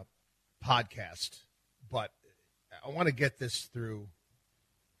the podcast, but I want to get this through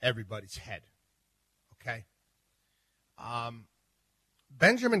everybody's head, okay?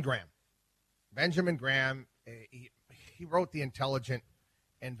 Benjamin Graham, he wrote The Intelligent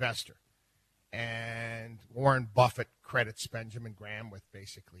Investor, and Warren Buffett credits Benjamin Graham with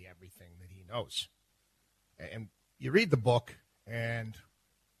basically everything that he knows. And you read the book and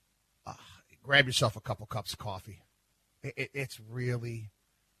grab yourself a couple cups of coffee. It's really,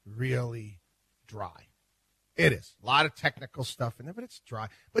 really dry. It is. A lot of technical stuff in there, but it's dry.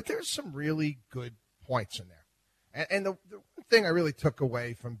 But there's some really good points in there. And the one thing I really took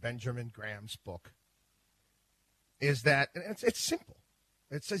away from Benjamin Graham's book is that, and it's simple.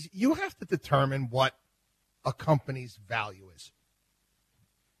 It says you have to determine what a company's value is.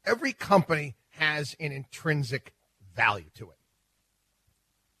 Every company has an intrinsic value to it.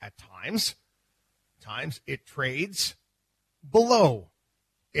 At times it trades below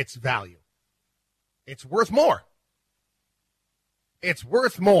its value. It's worth more.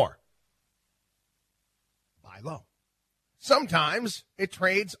 Buy low. Sometimes it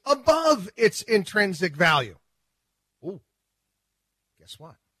trades above its intrinsic value. Ooh, guess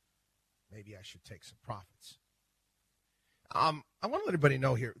what? Maybe I should take some profits. I want to let everybody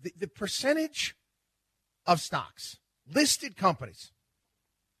know here, the percentage of stocks, listed companies,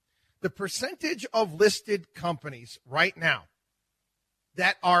 the percentage of listed companies right now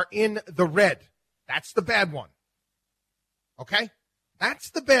that are in the red, that's the bad one. Okay? That's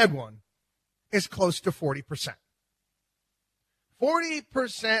the bad one, is close to 40%.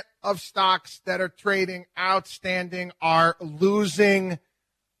 40% of stocks that are trading outstanding are losing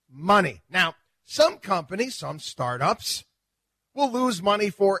money. Now, some companies, some startups, will lose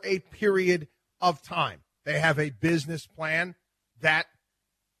money for a period of time. They have a business plan that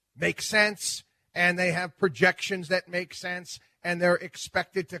makes sense, and they have projections that make sense, and they're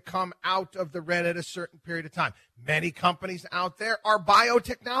expected to come out of the red at a certain period of time. Many companies out there are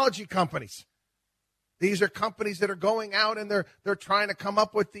biotechnology companies. These are companies that are going out and they're trying to come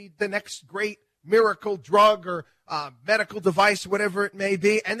up with the next great miracle drug or medical device, whatever it may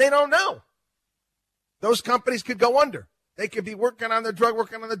be, and they don't know. Those companies could go under. They could be working on the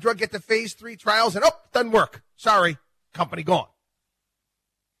drug, get to phase 3 trials, and doesn't work. Sorry, company gone.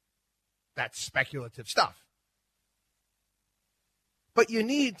 That's speculative stuff. But you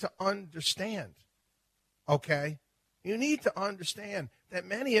need to understand, okay? You need to understand that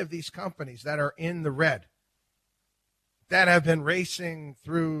many of these companies that are in the red, that have been racing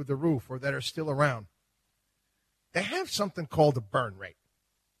through the roof or that are still around, they have something called a burn rate,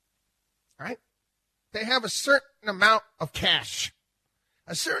 right? They have a certain amount of cash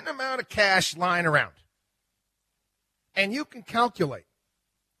lying around. And you can calculate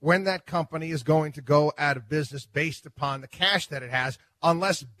when that company is going to go out of business based upon the cash that it has,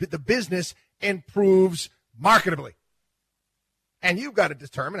 unless the business improves marketably. And you've got to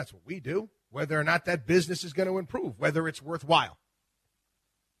determine, that's what we do, whether or not that business is going to improve, whether it's worthwhile.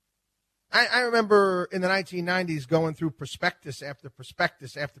 I remember in the 1990s going through prospectus after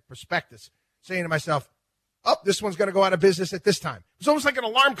prospectus after prospectus, saying to myself, this one's going to go out of business at this time. It was almost like an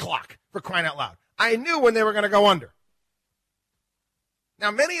alarm clock, for crying out loud. I knew when they were going to go under.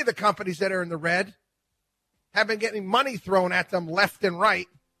 Now, many of the companies that are in the red have been getting money thrown at them left and right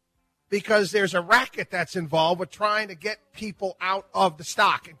because there's a racket that's involved with trying to get people out of the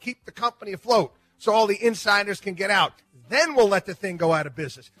stock and keep the company afloat so all the insiders can get out. Then we'll let the thing go out of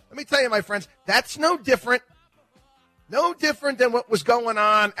business. Let me tell you, my friends, that's no different than what was going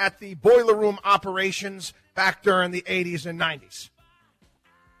on at the boiler room operations back during the 80s and 90s.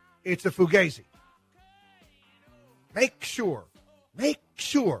 It's a fugazi. Make sure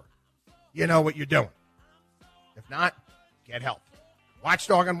you know what you're doing. If not, get help.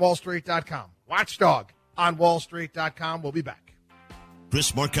 WatchdogOnWallStreet.com. WatchdogOnWallStreet.com. We'll be back.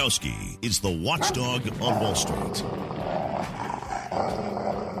 Chris Markowski is the Watchdog on Wall Street.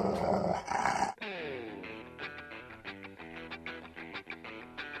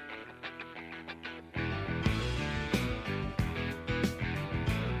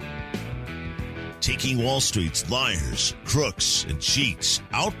 Taking Wall Street's liars, crooks, and cheats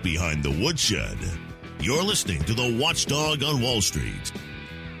out behind the woodshed. You're listening to the Watchdog on Wall Street.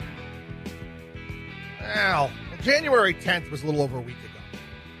 Well, January 10th was a little over a week ago.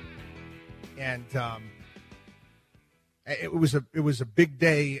 And it was a big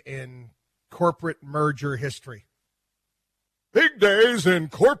day in corporate merger history. Big days in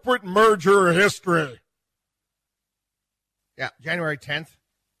corporate merger history. Yeah, January 10th,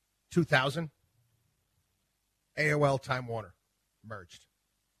 2000, AOL Time Warner merged.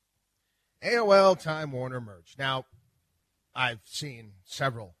 AOL Time Warner merged. Now, I've seen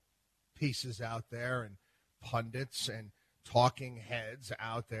several pieces out there and pundits and talking heads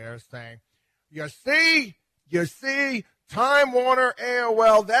out there saying, you see, Time Warner,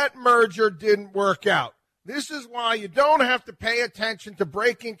 AOL, that merger didn't work out. This is why you don't have to pay attention to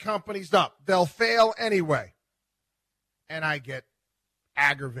breaking companies up. They'll fail anyway. And I get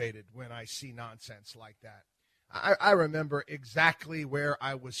aggravated when I see nonsense like that. I remember exactly where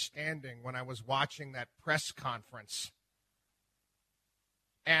I was standing when I was watching that press conference.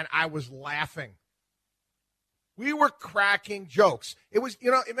 And I was laughing. We were cracking jokes. It was,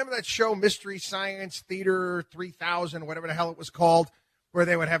 remember that show, Mystery Science Theater 3000, whatever the hell it was called, where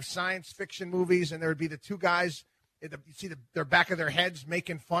they would have science fiction movies and there would be the two guys, you see their back of their heads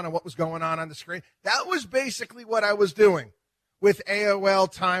making fun of what was going on the screen. That was basically what I was doing with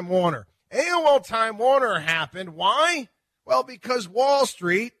AOL Time Warner. AOL Time Warner happened. Why? Well, because Wall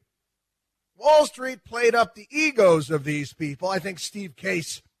Street played up the egos of these people. I think Steve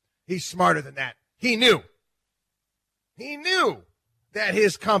Case, he's smarter than that. He knew that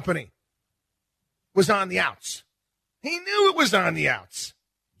his company was on the outs. He knew it was on the outs.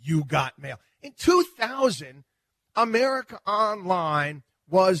 You got mail. In 2000, America Online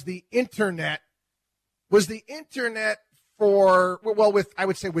was the internet for, I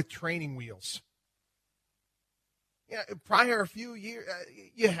would say with training wheels. Yeah, prior a few years,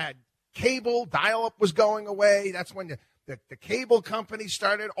 you had cable, dial-up was going away. That's when the cable companies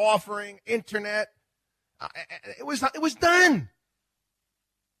started offering internet. It was done.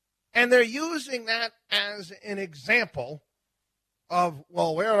 And they're using that as an example of,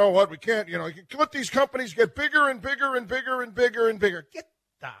 well, you know what, we can't, you can let these companies get bigger and bigger and bigger and bigger and bigger. Get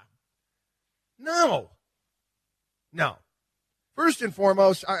that. No. First and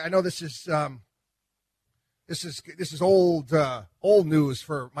foremost, I know this is old news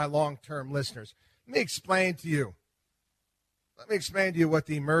for my long-term listeners. Let me explain to you what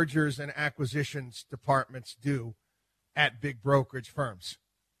the mergers and acquisitions departments do at big brokerage firms.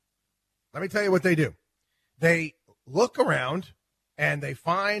 Let me tell you what they do. They look around and they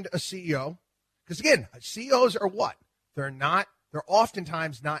find a CEO. Because again, CEOs are what? They're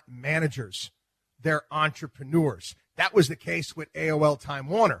oftentimes not managers. They're entrepreneurs. That was the case with AOL Time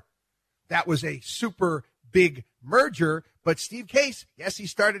Warner. That was a super big merger, but Steve Case, yes, he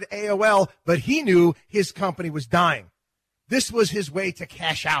started AOL, but he knew his company was dying. This was his way to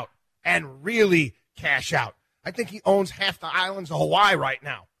cash out and really cash out. I think he owns half the islands of Hawaii right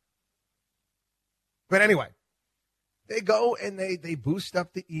now. But anyway, they go and they boost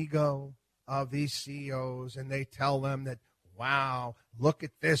up the ego of these CEOs and they tell them that, wow, look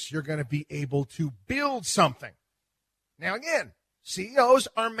at this. You're going to be able to build something. Now, again, CEOs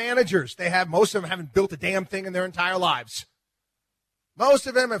are managers. Most of them haven't built a damn thing in their entire lives. Most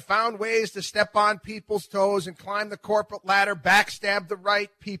of them have found ways to step on people's toes and climb the corporate ladder, backstab the right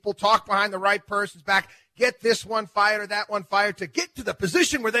people, talk behind the right person's back, get this one fired or that one fired to get to the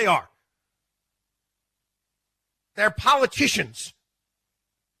position where they are. They're politicians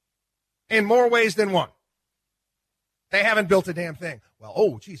in more ways than one. They haven't built a damn thing. Well,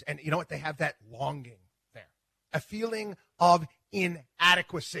 oh, geez. And you know what? They have that longing there, a feeling of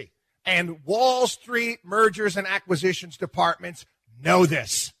inadequacy. And Wall Street mergers and acquisitions departments know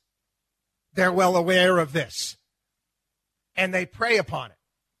this. They're well aware of this. And they prey upon it.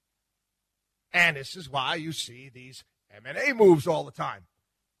 And this is why you see these M&A moves all the time.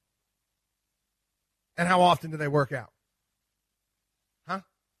 And how often do they work out? Huh?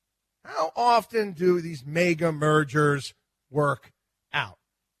 How often do these mega mergers work out?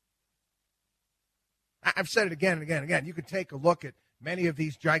 I've said it again and again and again. You can take a look at many of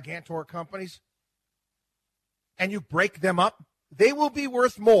these gigantor companies and you break them up. They will be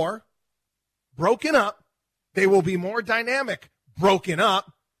worth more broken up. They will be more dynamic broken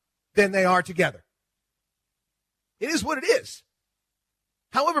up than they are together. It is what it is.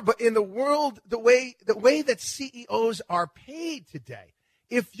 However, but in the world, the way that CEOs are paid today,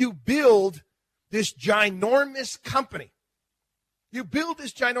 if you build this ginormous company,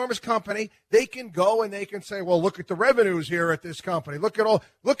 they can go and they can say, well, look at the revenues here at this company. Look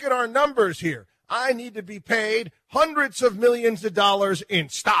at our numbers here. I need to be paid hundreds of millions of dollars in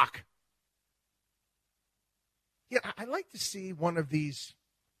stock. Yeah, I'd like to see one of these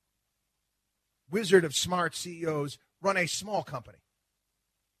wizard of smart CEOs run a small company.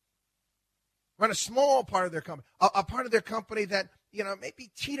 Run a small part of their company, a part of their company that, may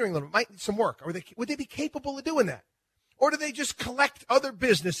be teetering a little, might need some work. Would they be capable of doing that? Or do they just collect other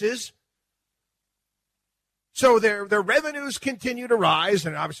businesses so their revenues continue to rise,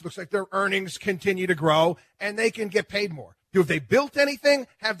 and it obviously looks like their earnings continue to grow, and they can get paid more? Have they built anything?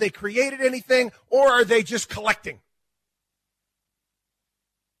 Have they created anything? Or are they just collecting?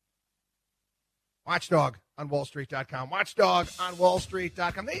 Watchdog on WallStreet.com. Watchdog on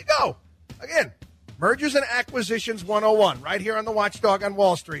WallStreet.com. There you go. Again, Mergers and Acquisitions 101 right here on the Watchdog on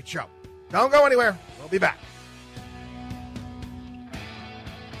Wall Street show. Don't go anywhere. We'll be back.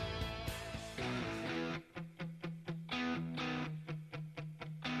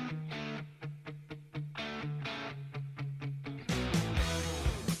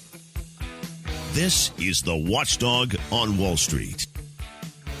 This is the Watchdog on Wall Street.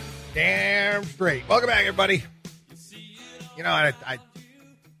 Damn straight. Welcome back, everybody. I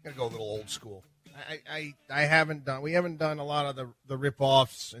gotta go a little old school. We haven't done a lot of the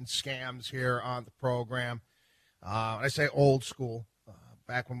rip-offs and scams here on the program. When I say old school,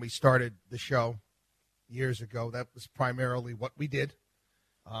 back when we started the show years ago, that was primarily what we did.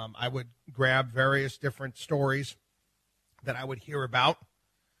 I would grab various different stories that I would hear about.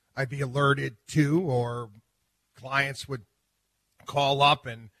 I'd be alerted to, or clients would call up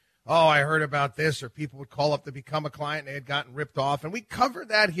and, I heard about this, or people would call up to become a client and they had gotten ripped off. And we covered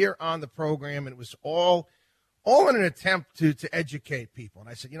that here on the program, and it was all in an attempt to educate people. And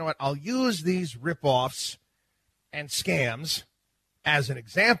I said, you know what, I'll use these rip-offs and scams as an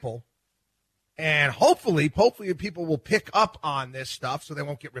example, and hopefully people will pick up on this stuff so they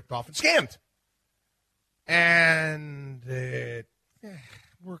won't get ripped off and scammed. And it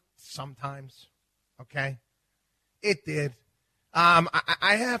worked sometimes, okay? It did.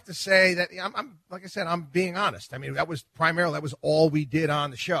 I have to say that I'm like I said, I'm being honest. I mean, that was all we did on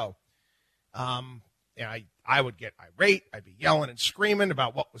the show. I would get irate. I'd be yelling and screaming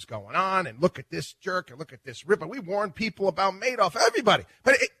about what was going on, and look at this jerk, and look at this ripper. We warned people about Madoff, everybody,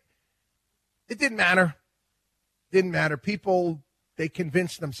 but it didn't matter. Didn't matter. People, they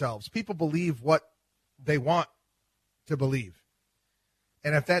convince themselves. People believe what they want to believe.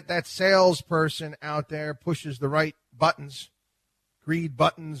 And if that salesperson out there pushes the right buttons, greed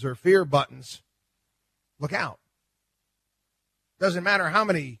buttons or fear buttons, look out. Doesn't matter how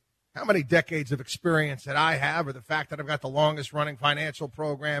many decades of experience that I have, or the fact that I've got the longest running financial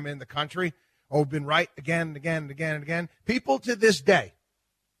program in the country, or been right again and again and again and again. People to this day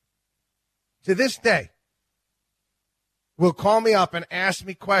will call me up and ask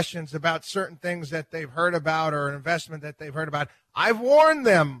me questions about certain things that they've heard about, or an investment that they've heard about. I've warned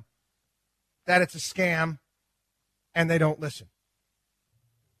them that it's a scam, and they don't listen.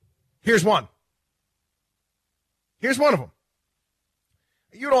 Here's one. Here's one of them.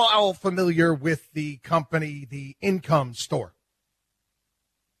 You're all familiar with the company, the Income Store.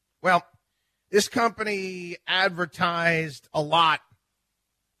 Well, this company advertised a lot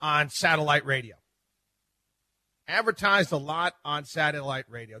on satellite radio.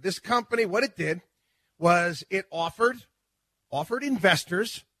 This company, what it did was it offered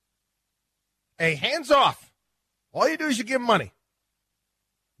investors a hands-off. All you do is you give them money.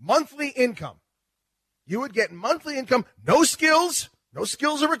 Monthly income. You would get monthly income. No skills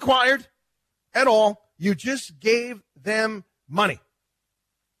are required at all. You just gave them money.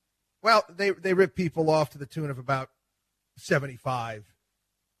 Well, they ripped people off to the tune of about $75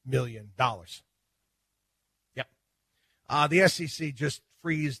 million. Yep. The SEC just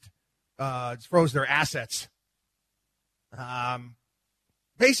froze their assets.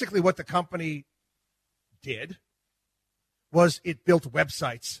 Basically, what the company did was it built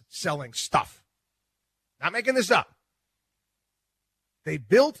websites selling stuff. Not making this up. They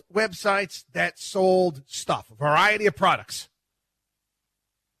built websites that sold stuff, a variety of products.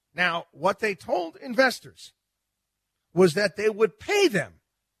 Now, what they told investors was that they would pay them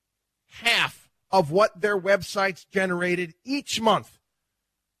half of what their websites generated each month,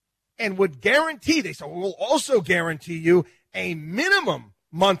 and would guarantee, they said, we'll also guarantee you a minimum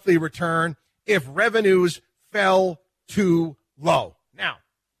monthly return if revenues fell too low. Now,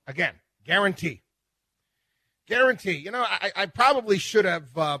 again, guarantee. You know, I probably should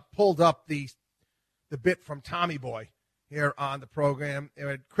have pulled up the bit from Tommy Boy here on the program.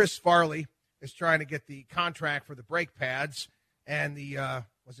 Chris Farley is trying to get the contract for the brake pads, and the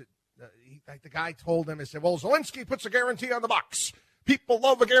guy told him, he said, well, Zelensky puts a guarantee on the box. People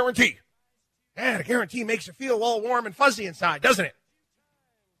love a guarantee. And a guarantee makes you feel all warm and fuzzy inside, doesn't it?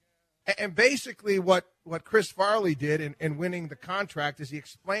 And basically what what Chris Farley did in winning the contract is he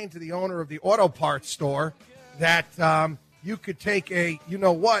explained to the owner of the auto parts store that you could take a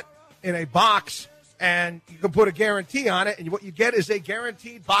you-know-what in a box and you can put a guarantee on it, and what you get is a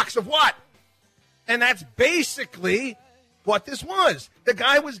guaranteed box of what? And that's basically what this was. The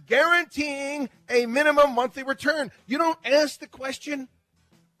guy was guaranteeing a minimum monthly return. You don't ask the question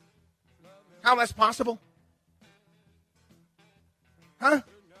how that's possible? Huh?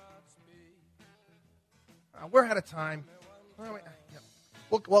 We're out of time.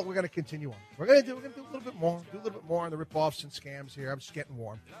 Well, we're going to continue on. We're going to do a little bit more. Do a little bit more on the ripoffs and scams here. I'm just getting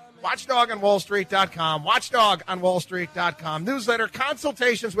warm. WatchdogOnWallStreet.com. WatchdogOnWallStreet.com. Newsletter,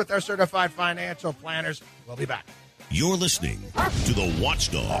 consultations with our certified financial planners. We'll be back. You're listening to the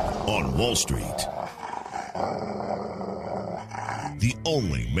Watchdog on Wall Street. The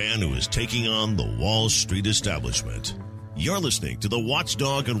only man who is taking on the Wall Street establishment. You're listening to the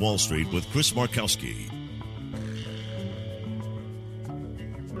Watchdog on Wall Street with Chris Markowski.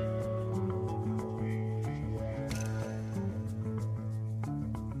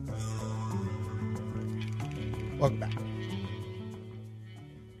 Welcome back.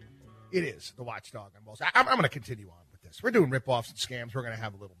 It is the Watchdog on Wall Street. I'm going to continue on with this. We're doing ripoffs and scams. We're going to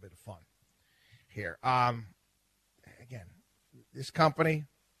have a little bit of fun here. Again, this company,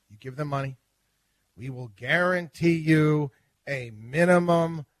 you give them money, we will guarantee you a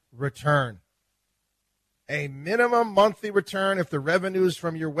minimum return. A minimum monthly return if the revenues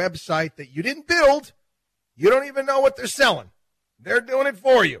from your website that you didn't build, you don't even know what they're selling. They're doing it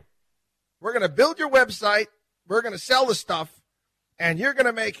for you. We're going to build your website. We're going to sell the stuff, and you're going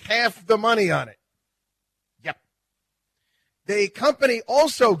to make half the money on it. Yep. The company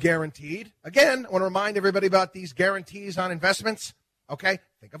also guaranteed, again, I want to remind everybody about these guarantees on investments. Okay,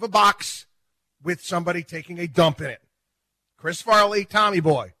 think of a box with somebody taking a dump in it. Chris Farley, Tommy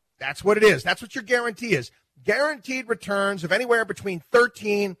Boy, that's what it is. That's what your guarantee is. Guaranteed returns of anywhere between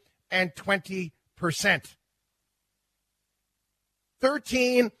 13 and 20%.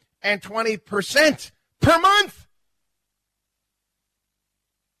 13 and 20% per month.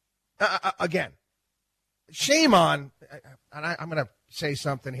 Again, shame on, and I'm going to say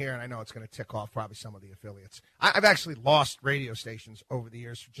something here, and I know it's going to tick off probably some of the affiliates. I've actually lost radio stations over the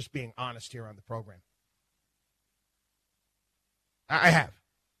years for just being honest here on the program. I have.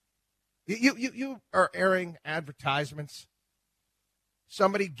 You are airing advertisements.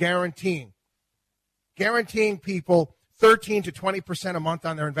 Somebody guaranteeing people 13 to 20% a month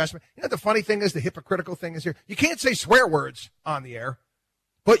on their investment. You know, the funny thing is, the hypocritical thing is here, you can't say swear words on the air,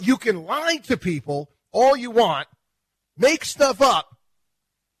 but you can lie to people all you want, make stuff up.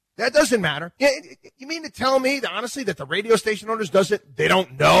 That doesn't matter. You mean to tell me that, honestly, that the radio station owners they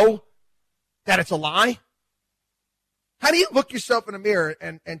don't know that it's a lie? How do you look yourself in the mirror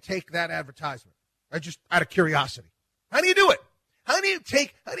and take that advertisement? Just out of curiosity. How do you do it? How do you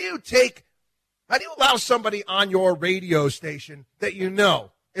allow somebody on your radio station that you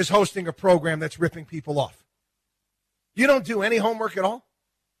know is hosting a program that's ripping people off? You don't do any homework at all?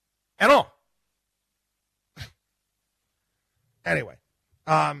 At all. Anyway,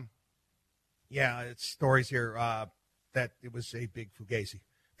 it's stories here that it was a big fugazi.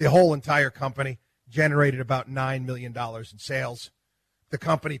 The whole entire company generated about $9 million in sales. The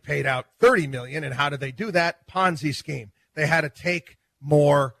company paid out $30 million, and how did they do that? Ponzi scheme. They had to take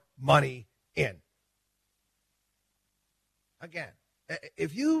more money in. Again,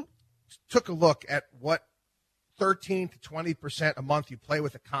 if you took a look at what 13 to 20% a month you play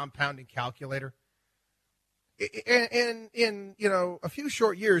with a compounding calculator, in a few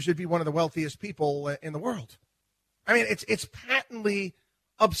short years, you'd be one of the wealthiest people in the world. I mean, it's patently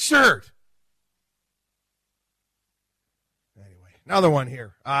absurd. Anyway, another one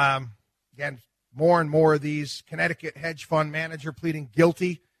here. Again, more and more of these. Connecticut hedge fund manager pleading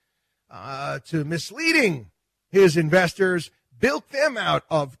guilty to misleading his investors, bilked them out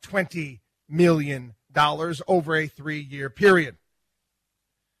of $20 million over a 3-year period.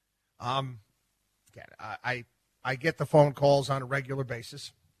 I get the phone calls on a regular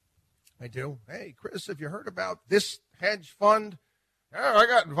basis. I do. Hey, Chris, have you heard about this hedge fund? Oh, I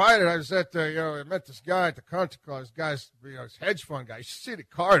got invited. I was at, I met this guy at the country club. This guy's, this hedge fund guy. You should see the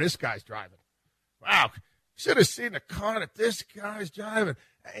car this guy's driving. Wow. Should have seen the car that this guy's driving.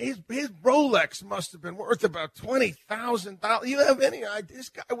 His Rolex must have been worth about $20,000. You have any idea? This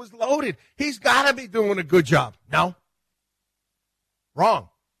guy was loaded. He's got to be doing a good job. No. Wrong.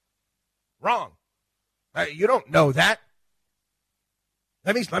 You don't know that.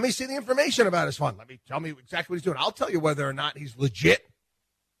 Let me see the information about his fund. Tell me exactly what he's doing. I'll tell you whether or not he's legit.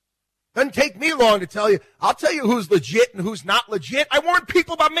 Doesn't take me long to tell you. I'll tell you who's legit and who's not legit. I warned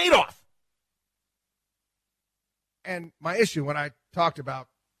people about Madoff. And my issue, when I talked about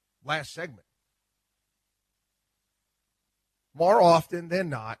last segment, more often than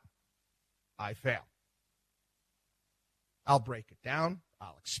not, I fail. I'll break it down.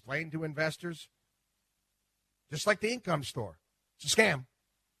 I'll explain to investors. Just like the income store. It's a scam.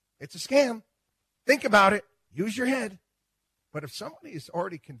 It's a scam. Think about it. Use your head. But if somebody has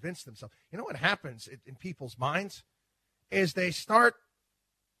already convinced themselves, you know what happens in people's minds is they start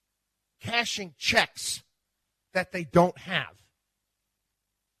cashing checks that they don't have.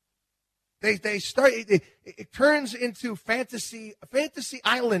 They start. It turns into a fantasy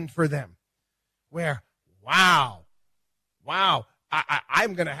island for them, where wow,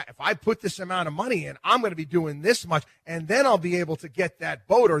 I'm gonna if I put this amount of money in, I'm gonna be doing this much, and then I'll be able to get that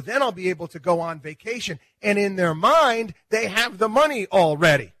boat, or then I'll be able to go on vacation. And in their mind, they have the money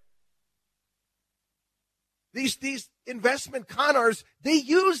already. These investment conners, they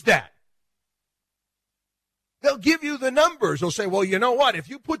use that. They'll give you the numbers. They'll say, well, you know what? If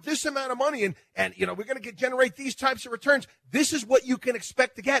you put this amount of money in and, we're going to generate these types of returns, this is what you can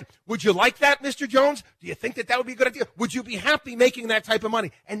expect to get. Would you like that, Mr. Jones? Do you think that would be a good idea? Would you be happy making that type of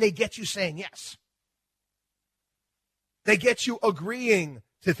money? And they get you saying yes. They get you agreeing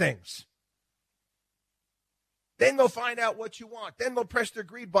to things. Then they'll find out what you want. Then they'll press their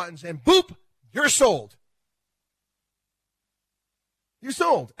greed buttons and boop, you're sold. You're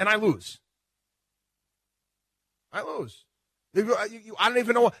sold. And I lose. I lose. I don't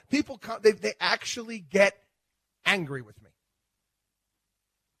even know. People come, they actually get angry with me.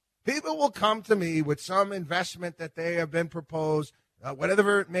 People will come to me with some investment that they have been proposed,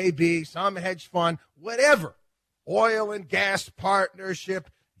 whatever it may be, some hedge fund, whatever, oil and gas partnership,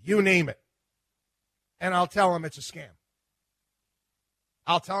 you name it. And I'll tell them it's a scam.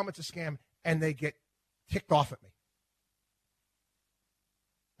 I'll tell them it's a scam, and they get ticked off at me.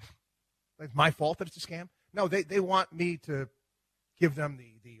 It's my fault that it's a scam? No, they want me to give them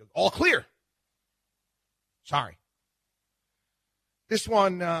the all clear. Sorry. This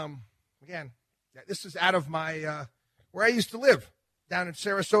one, again, this is out of my, where I used to live, down in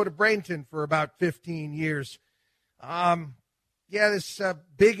Sarasota, Bradenton, for about 15 years. This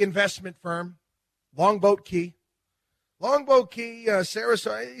big investment firm, Longboat Key. Longboat Key,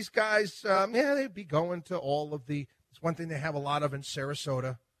 Sarasota, these guys, they'd be going to all of it's one thing they have a lot of in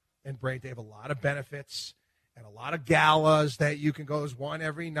Sarasota and Bradenton. They have a lot of benefits and a lot of galas that you can go. There's one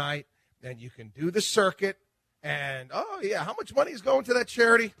every night. Then you can do the circuit. And, how much money is going to that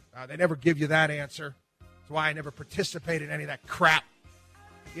charity? They never give you that answer. That's why I never participate in any of that crap.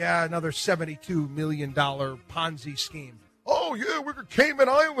 Yeah, another $72 million Ponzi scheme. Oh, yeah, we're a Cayman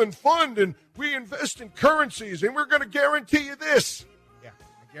Island fund, and we invest in currencies, and we're going to guarantee you this. Yeah,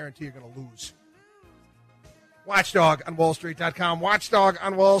 I guarantee you're going to lose. Watchdog on WallStreet.com. Watchdog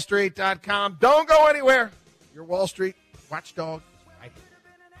on WallStreet.com. Don't go anywhere. Your Wall Street watchdog. Right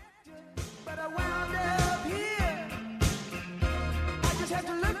here. But I wound up here. I just have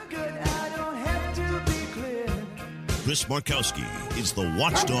to look good. I don't have to be clear. Chris Markowski is the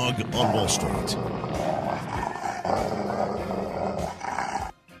watchdog on Wall Street.